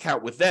having the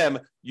account with them,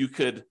 you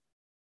could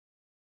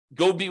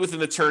go meet with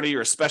an attorney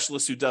or a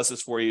specialist who does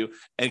this for you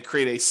and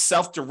create a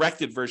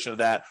self-directed version of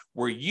that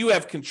where you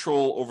have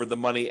control over the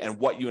money and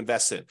what you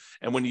invest in.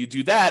 And when you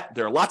do that,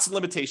 there are lots of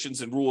limitations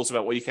and rules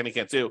about what you can and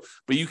can't do,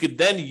 but you could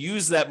then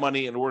use that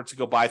money in order to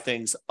go buy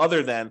things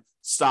other than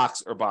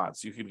stocks or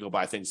bonds. You could go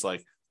buy things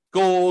like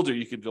gold, or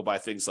you could go buy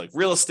things like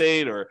real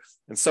estate, or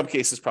in some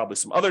cases, probably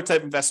some other type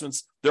of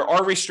investments. There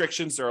are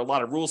restrictions. There are a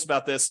lot of rules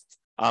about this.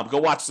 Go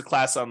watch the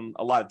class on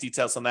a lot of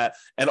details on that.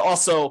 And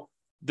also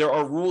there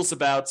are rules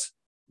about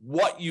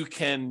what you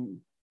can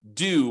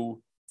do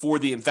for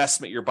the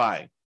investment you're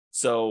buying.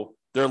 So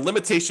there are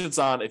limitations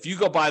on, if you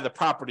go buy the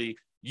property,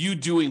 you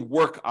doing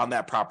work on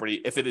that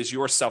property if it is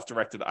your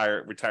self-directed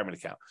IRA retirement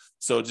account.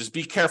 So just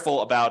be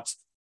careful about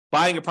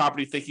buying a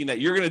property thinking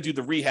that you're going to do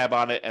the rehab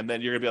on it and then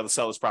you're going to be able to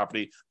sell this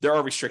property. There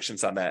are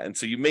restrictions on that. And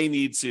so you may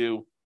need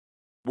to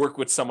work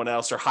with someone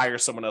else or hire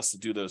someone else to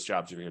do those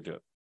jobs if you're going to do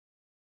it.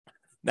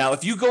 Now,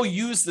 if you go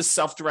use the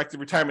self-directed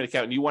retirement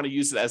account and you want to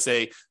use it as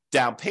a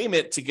down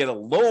payment to get a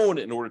loan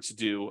in order to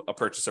do a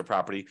purchase of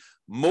property,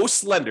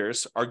 most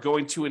lenders are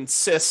going to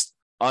insist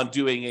on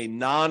doing a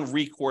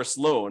non-recourse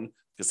loan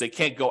because they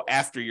can't go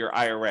after your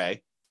IRA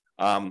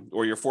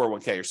or your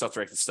 401k, your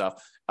self-directed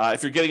stuff.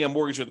 If you're getting a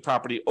mortgage with the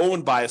property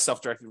owned by a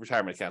self-directed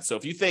retirement account. So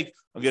if you think,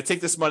 I'm going to take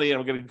this money and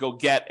I'm going to go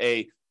get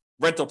a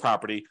rental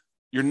property,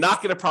 you're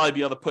not going to probably be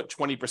able to put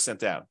 20%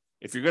 down.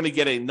 If you're going to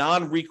get a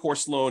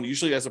non-recourse loan,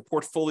 usually as a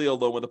portfolio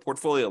loan with a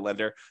portfolio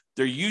lender,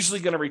 they're usually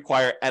going to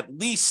require at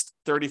least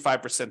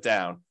 35%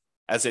 down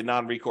as a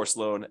non-recourse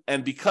loan.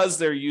 And because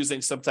they're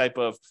using some type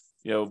of,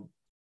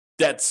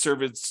 debt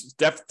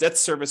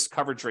service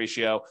coverage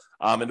ratio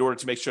in order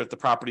to make sure that the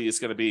property is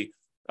going to be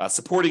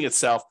supporting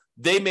itself,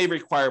 they may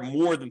require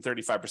more than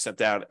 35%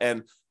 down.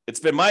 And it's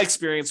been my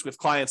experience with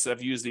clients that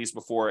have used these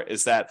before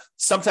is that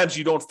sometimes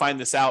you don't find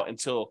this out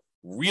until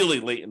really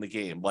late in the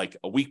game, like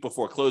a week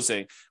before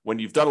closing, when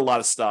you've done a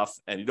lot of stuff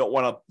and you don't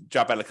want to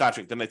drop out of the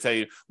contract. Then they tell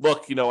you,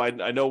 look,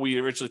 I know we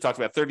originally talked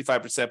about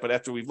 35%, but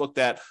after we've looked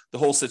at the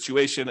whole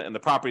situation and the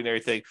property and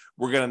everything,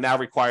 we're going to now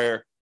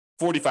require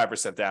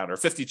 45% down or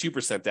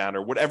 52% down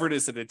or whatever it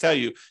is that they tell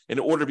you in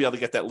order to be able to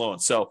get that loan.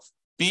 So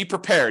be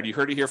prepared. You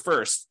heard it here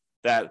first,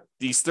 that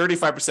these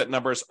 35%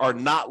 numbers are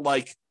not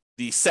like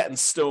the set in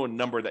stone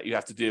number that you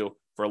have to do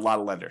for a lot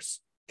of lenders.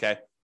 Okay.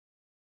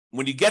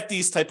 When you get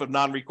these type of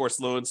non-recourse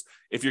loans,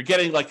 if you're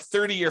getting like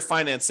 30-year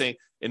financing,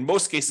 in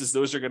most cases,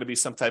 those are going to be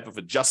some type of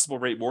adjustable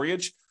rate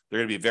mortgage. They're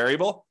going to be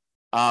variable.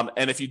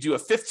 And if you do a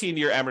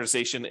 15-year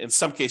amortization, in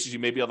some cases, you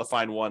may be able to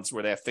find ones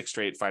where they have fixed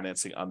rate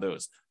financing on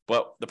those.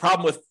 But the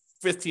problem with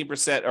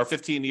 15% or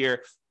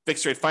 15-year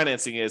fixed rate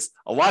financing is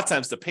a lot of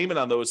times the payment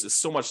on those is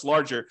so much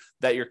larger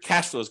that your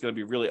cash flow is going to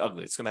be really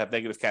ugly. It's going to have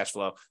negative cash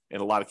flow in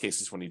a lot of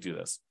cases when you do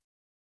this.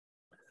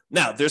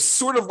 Now, there's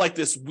sort of like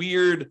this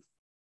weird,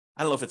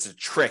 I don't know if it's a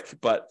trick,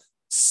 but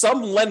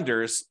some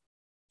lenders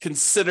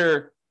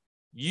consider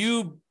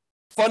you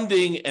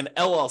funding an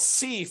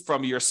LLC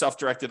from your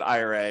self-directed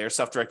IRA or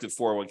self-directed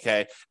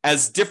 401k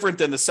as different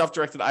than the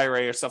self-directed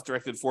IRA or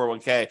self-directed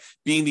 401k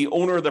being the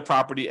owner of the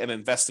property and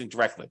investing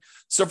directly.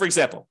 So, for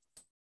example,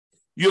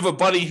 you have a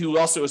buddy who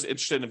also is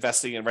interested in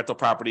investing in rental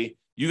property.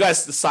 You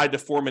guys decide to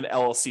form an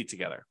LLC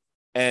together.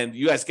 And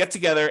you guys get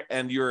together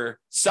and your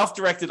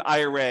self-directed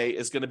IRA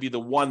is going to be the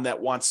one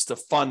that wants to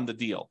fund the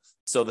deal.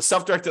 So the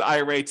self-directed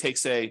IRA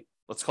takes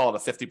let's call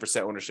it a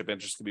 50% ownership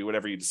interest, could be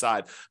whatever you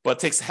decide, but it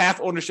takes half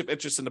ownership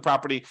interest in the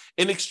property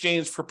in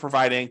exchange for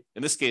providing,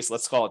 in this case,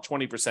 let's call it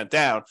 20%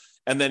 down.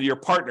 And then your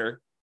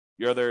partner,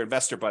 your other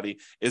investor buddy,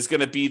 is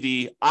going to be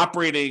the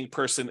operating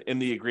person in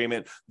the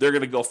agreement. They're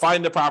going to go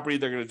find the property.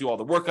 They're going to do all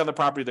the work on the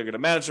property. They're going to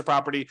manage the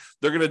property.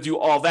 They're going to do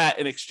all that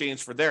in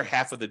exchange for their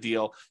half of the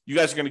deal. You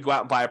guys are going to go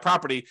out and buy a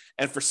property.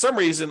 And for some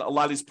reason, a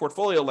lot of these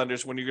portfolio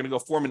lenders, when you're going to go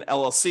form an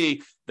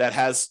LLC that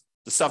has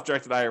the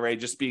self-directed IRA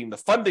just being the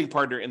funding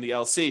partner in the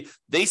LLC,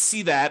 they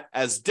see that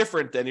as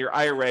different than your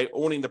IRA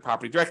owning the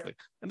property directly.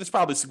 And there's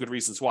probably some good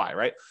reasons why,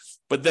 right?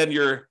 But then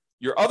your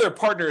other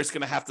partner is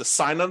going to have to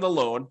sign on the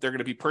loan. They're going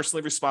to be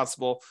personally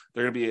responsible.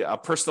 They're going to be a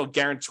personal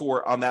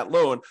guarantor on that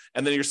loan.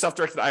 And then your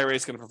self-directed IRA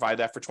is going to provide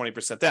that for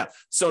 20% down.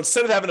 So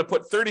instead of having to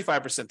put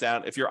 35%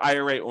 down, if your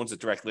IRA owns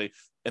it directly,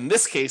 in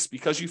this case,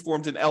 because you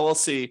formed an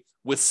LLC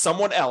with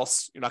someone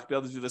else, you're not going to be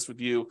able to do this with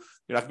you.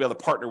 You're not going to be able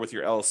to partner with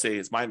your LLC,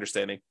 is my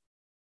understanding.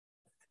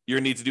 You're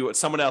going to need to do it with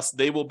someone else.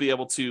 They will be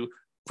able to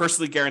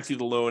personally guarantee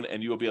the loan,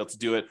 and you will be able to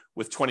do it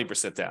with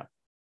 20% down.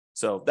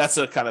 So that's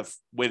a kind of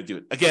way to do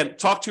it. Again,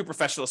 talk to a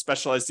professional,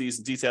 specialize these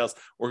in details,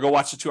 or go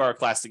watch the 2-hour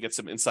class to get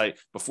some insight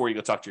before you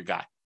go talk to your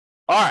guy.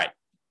 All right.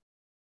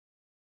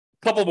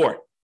 Couple more.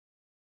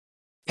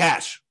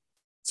 Cash.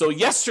 So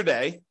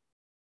yesterday,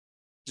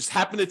 just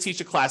happened to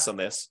teach a class on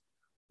this.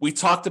 We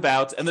talked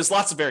about, and there's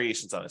lots of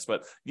variations on this,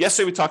 but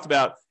yesterday we talked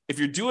about if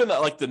you're doing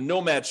like the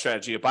nomad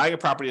strategy of buying a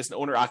property as an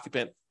owner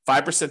occupant,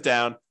 5%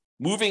 down,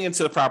 moving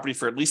into the property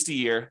for at least a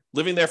year,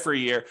 living there for a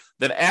year.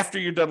 Then after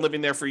you're done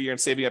living there for a year and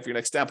saving up your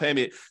next down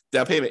payment,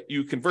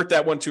 you convert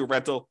that one to a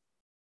rental.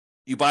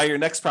 You buy your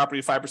next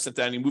property 5%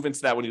 down, you move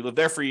into that one, you live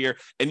there for a year,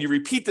 and you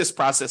repeat this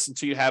process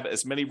until you have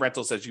as many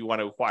rentals as you want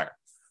to acquire.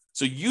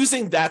 So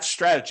using that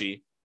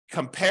strategy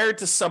compared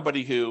to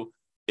somebody who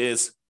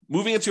is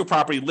moving into a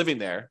property, living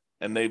there,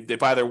 and they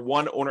buy their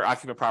one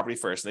owner-occupant property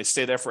first, and they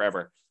stay there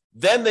forever.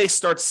 Then they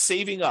start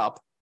saving up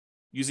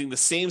using the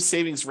same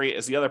savings rate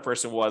as the other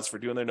person was for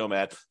doing their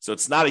nomad. So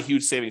it's not a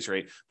huge savings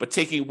rate, but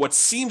taking what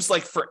seems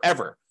like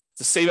forever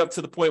to save up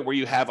to the point where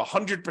you have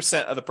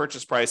 100% of the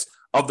purchase price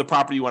of the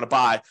property you want to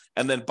buy,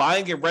 and then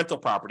buying a rental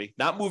property,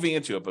 not moving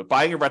into it, but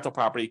buying a rental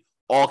property,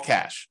 all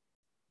cash.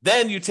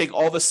 Then you take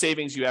all the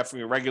savings you have from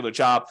your regular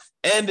job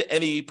and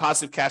any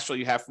positive cash flow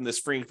you have from this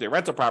free and clear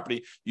rental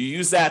property, you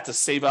use that to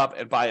save up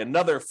and buy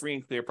another free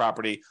and clear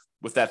property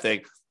with that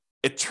thing.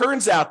 It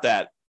turns out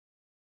that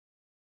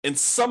in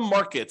some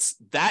markets,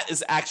 that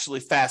is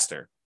actually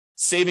faster,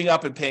 saving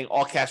up and paying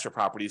all cash for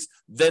properties,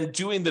 than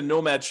doing the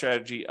nomad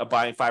strategy of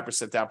buying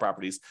 5% down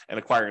properties and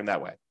acquiring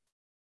that way.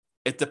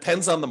 It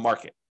depends on the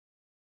market.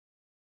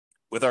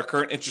 With our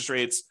current interest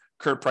rates,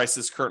 current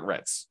prices, current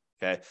rents.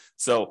 Okay,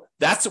 so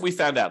that's what we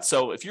found out.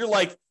 So if you're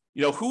like,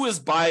 who is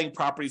buying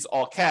properties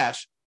all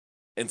cash?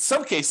 In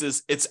some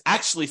cases, it's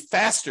actually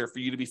faster for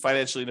you to be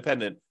financially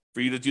independent,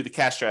 for you to do the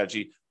cash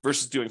strategy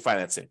versus doing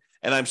financing.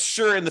 And I'm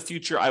sure in the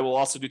future, I will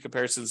also do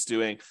comparisons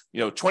doing,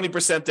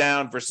 20%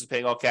 down versus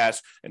paying all cash,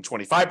 and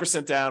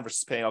 25% down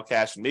versus paying all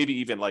cash, and maybe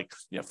even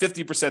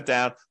 50%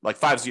 down, like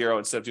 50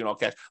 instead of doing all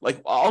cash. Like,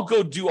 I'll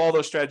go do all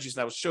those strategies,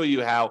 and I will show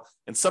you how.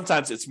 And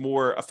sometimes it's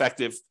more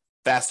effective,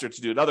 faster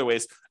to do it other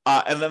ways.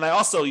 And then I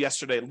also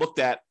yesterday looked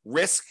at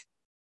risk,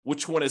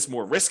 which one is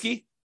more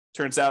risky.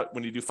 Turns out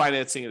when you do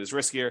financing, it is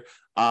riskier.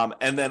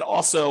 And then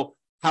also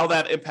how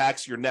that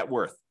impacts your net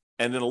worth.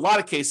 And in a lot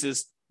of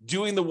cases,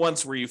 doing the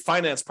ones where you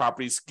finance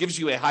properties gives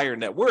you a higher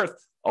net worth,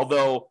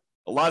 although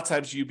a lot of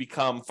times you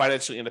become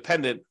financially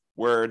independent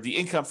where the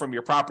income from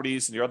your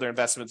properties and your other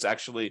investments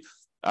actually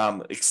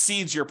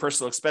exceeds your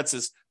personal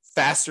expenses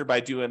faster by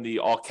doing the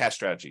all cash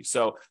strategy.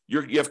 So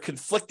you have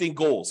conflicting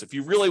goals. If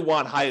you really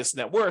want highest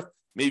net worth,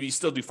 maybe you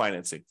still do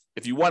financing.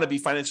 If you want to be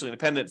financially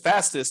independent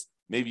fastest,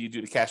 maybe you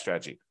do the cash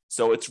strategy.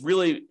 So it's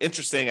really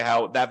interesting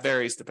how that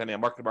varies depending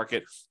on market to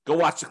market. Go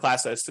watch the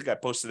class. I think I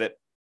posted it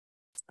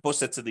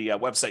to the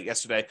website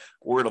yesterday,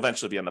 or it'll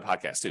eventually be on the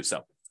podcast too.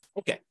 So,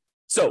 okay.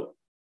 So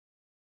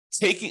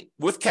taking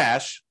with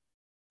cash,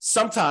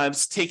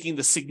 sometimes taking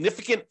the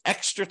significant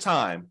extra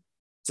time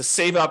to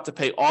save up to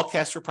pay all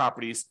cash for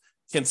properties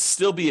can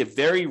still be a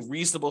very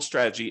reasonable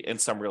strategy in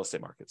some real estate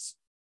markets.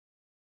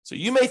 So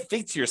you may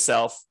think to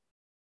yourself,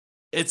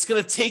 it's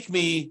going to take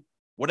me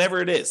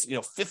whatever it is,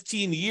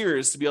 15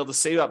 years to be able to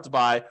save up to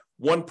buy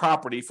one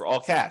property for all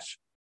cash.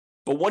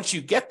 But once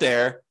you get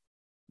there,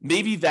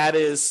 maybe that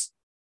is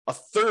a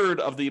third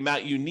of the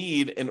amount you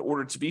need in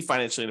order to be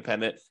financially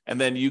independent.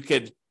 And then you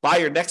could buy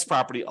your next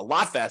property a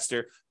lot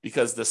faster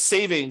because the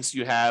savings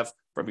you have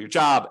from your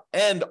job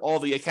and all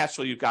the cash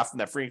flow you've got from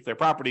that free and clear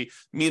property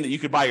mean that you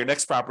could buy your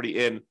next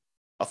property in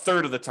a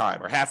third of the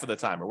time or half of the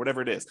time or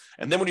whatever it is.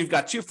 And then when you've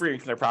got two free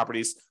and clear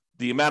properties,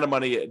 the amount of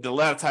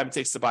time it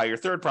takes to buy your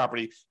third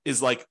property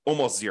is like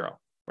almost zero,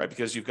 right?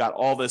 Because you've got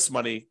all this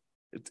money,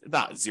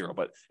 not zero,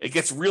 but it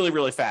gets really,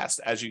 really fast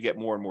as you get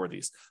more and more of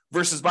these.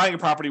 Versus buying a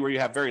property where you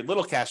have very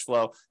little cash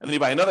flow, and then you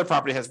buy another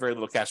property that has very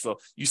little cash flow.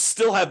 You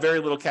still have very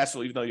little cash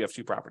flow, even though you have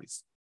two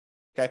properties.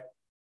 Okay.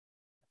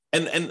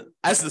 And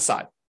as an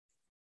aside,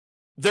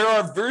 there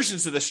are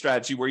versions of this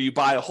strategy where you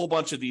buy a whole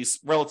bunch of these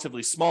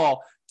relatively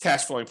small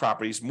cash flowing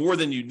properties, more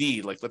than you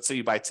need. Like, let's say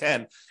you buy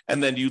 10,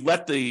 and then you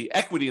let the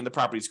equity in the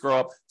properties grow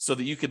up so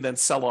that you can then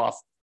sell off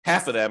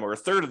half of them or a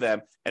third of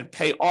them and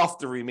pay off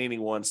the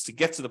remaining ones to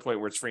get to the point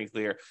where it's free and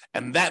clear.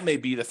 And that may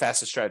be the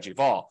fastest strategy of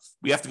all.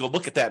 We have to go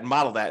look at that and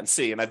model that and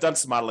see. And I've done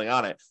some modeling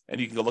on it,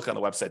 and you can go look on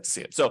the website to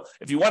see it. So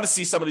if you want to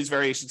see some of these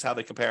variations, how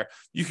they compare,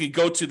 you can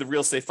go to the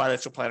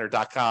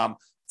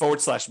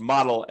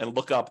realestateFinancialPlanner.com/model and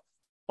look up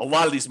a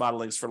lot of these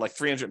modelings for like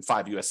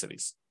 305 US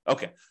cities.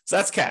 Okay, so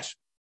that's cash.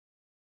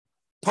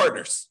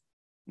 Partners.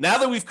 Now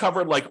that we've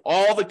covered like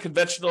all the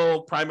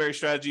conventional primary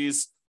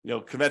strategies,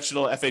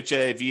 conventional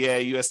FHA,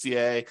 VA,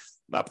 USDA,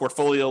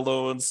 portfolio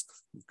loans,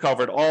 we've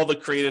covered all the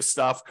creative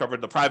stuff,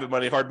 covered the private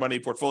money, hard money,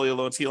 portfolio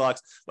loans, HELOCs.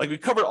 Like, we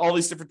covered all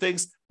these different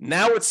things.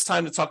 Now it's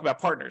time to talk about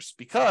partners,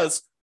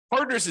 because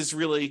partners is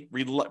really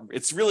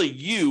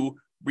you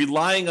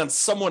relying on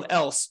someone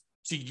else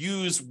to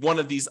use one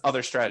of these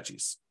other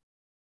strategies,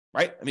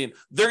 right? I mean,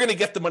 they're going to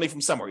get the money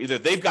from somewhere. Either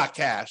they've got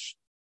cash,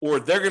 or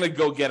they're going to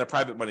go get a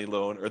private money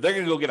loan, or they're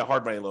going to go get a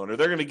hard money loan, or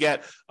they're going to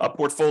get a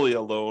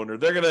portfolio loan, or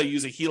they're going to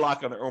use a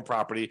HELOC on their own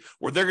property,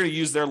 or they're going to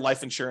use their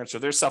life insurance or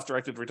their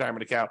self-directed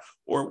retirement account,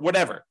 or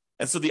whatever.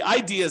 And so the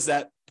idea is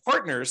that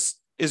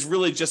partners is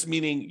really just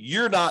meaning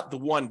you're not the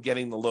one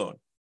getting the loan.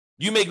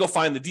 You may go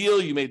find the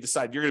deal. You may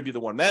decide you're going to be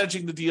the one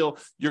managing the deal.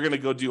 You're going to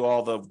go do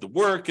all the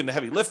work and the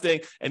heavy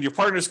lifting, and your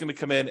partner is going to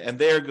come in and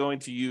they're going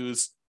to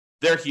use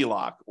their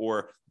HELOC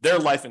or their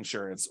life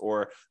insurance,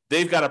 or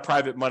they've got a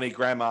private money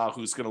grandma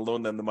who's going to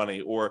loan them the money,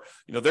 or,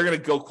 they're going to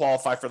go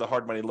qualify for the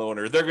hard money loan,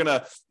 or they're going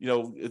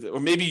to, or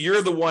maybe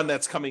you're the one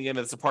that's coming in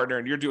as a partner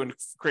and you're doing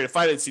creative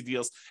financing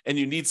deals and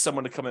you need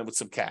someone to come in with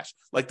some cash.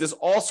 Like, there's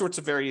all sorts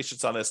of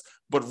variations on this,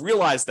 but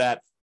realize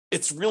that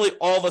it's really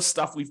all the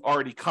stuff we've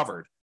already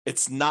covered.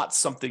 It's not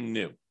something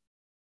new.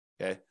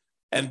 Okay.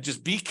 And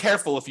just be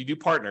careful if you do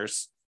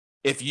partners.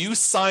 If you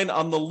sign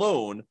on the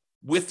loan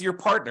with your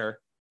partner,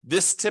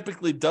 this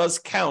typically does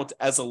count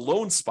as a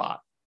loan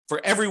spot for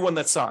everyone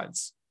that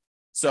signs.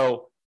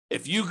 So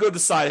if you go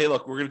decide, hey,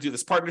 look, we're going to do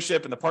this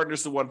partnership, and the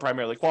partner's the one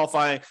primarily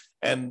qualifying,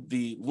 and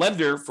the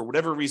lender, for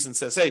whatever reason,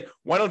 says, hey,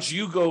 why don't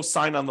you go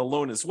sign on the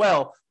loan as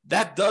well?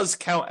 That does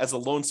count as a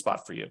loan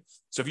spot for you.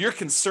 So if you're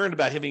concerned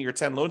about hitting your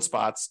 10 loan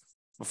spots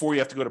before you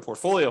have to go to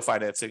portfolio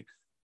financing,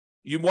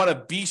 you want to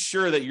be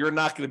sure that you're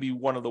not going to be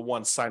one of the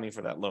ones signing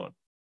for that loan.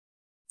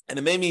 And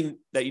it may mean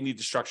that you need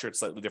to structure it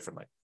slightly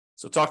differently.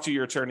 So talk to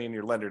your attorney and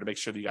your lender to make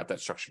sure that you got that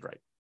structured right.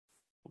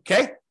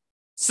 Okay?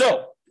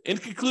 So in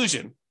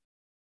conclusion,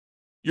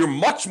 you're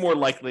much more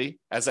likely,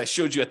 as I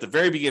showed you at the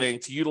very beginning,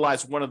 to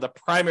utilize one of the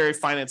primary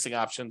financing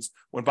options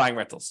when buying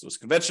rentals. So it's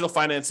conventional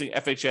financing,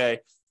 FHA,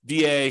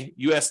 VA,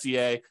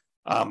 USDA,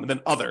 and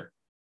then other.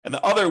 And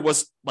the other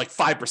was like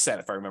 5%,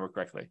 if I remember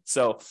correctly.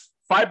 So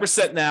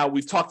 5% now,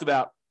 we've talked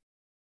about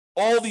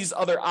all these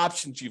other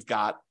options you've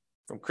got,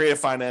 from creative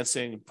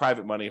financing,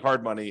 private money,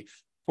 hard money,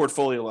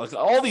 portfolio loans,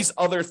 all these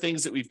other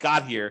things that we've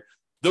got here,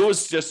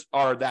 those just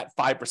are that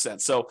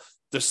 5%. So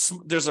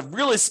there's a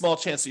really small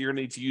chance that you're going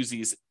to need to use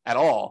these at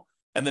all.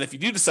 And then if you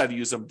do decide to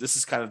use them, this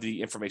is kind of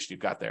the information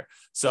you've got there.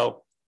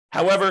 So,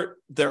 however,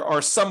 there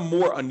are some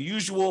more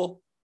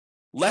unusual,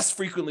 less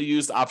frequently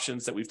used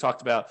options that we've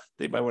talked about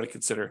that you might want to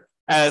consider,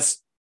 as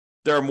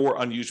there are more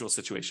unusual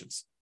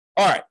situations.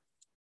 All right,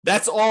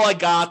 that's all I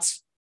got.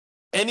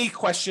 Any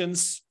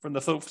questions from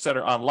the folks that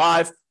are on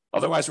live?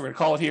 Otherwise, we're going to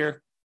call it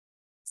here.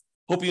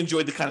 Hope you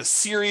enjoyed the kind of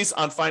series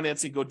on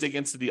financing. Go dig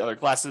into the other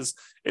classes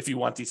if you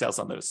want details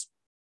on those.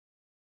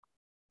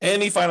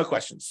 Any final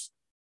questions?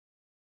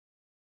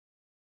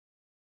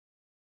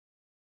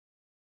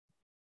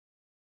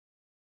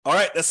 All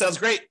right, that sounds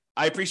great.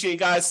 I appreciate you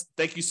guys.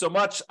 Thank you so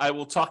much. I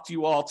will talk to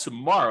you all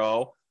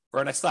tomorrow for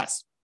our next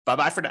class.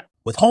 Bye-bye for now.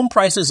 With home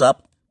prices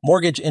up,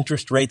 mortgage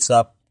interest rates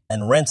up,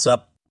 and rents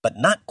up, but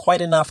not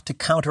quite enough to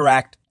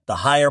counteract the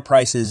higher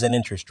prices and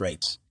interest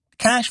rates,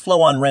 cash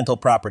flow on rental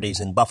properties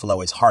in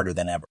Buffalo is harder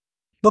than ever.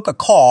 Book a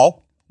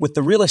call with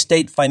the Real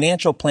Estate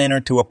Financial Planner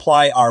to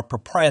apply our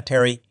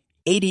proprietary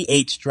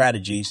 88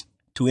 strategies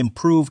to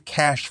improve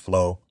cash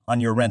flow on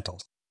your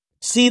rentals.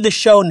 See the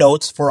show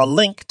notes for a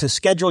link to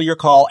schedule your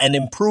call and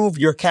improve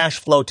your cash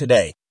flow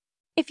today.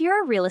 If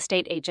you're a real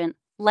estate agent,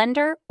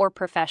 lender, or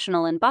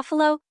professional in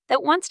Buffalo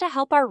that wants to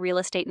help our real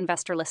estate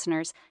investor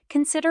listeners,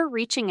 consider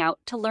reaching out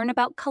to learn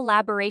about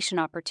collaboration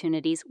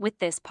opportunities with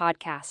this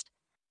podcast.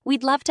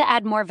 We'd love to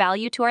add more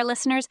value to our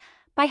listeners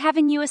by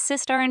having you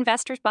assist our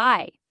investors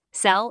buy,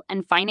 sell,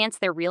 and finance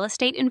their real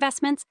estate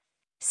investments.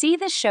 See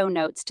the show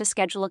notes to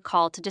schedule a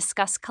call to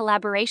discuss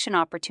collaboration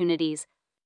opportunities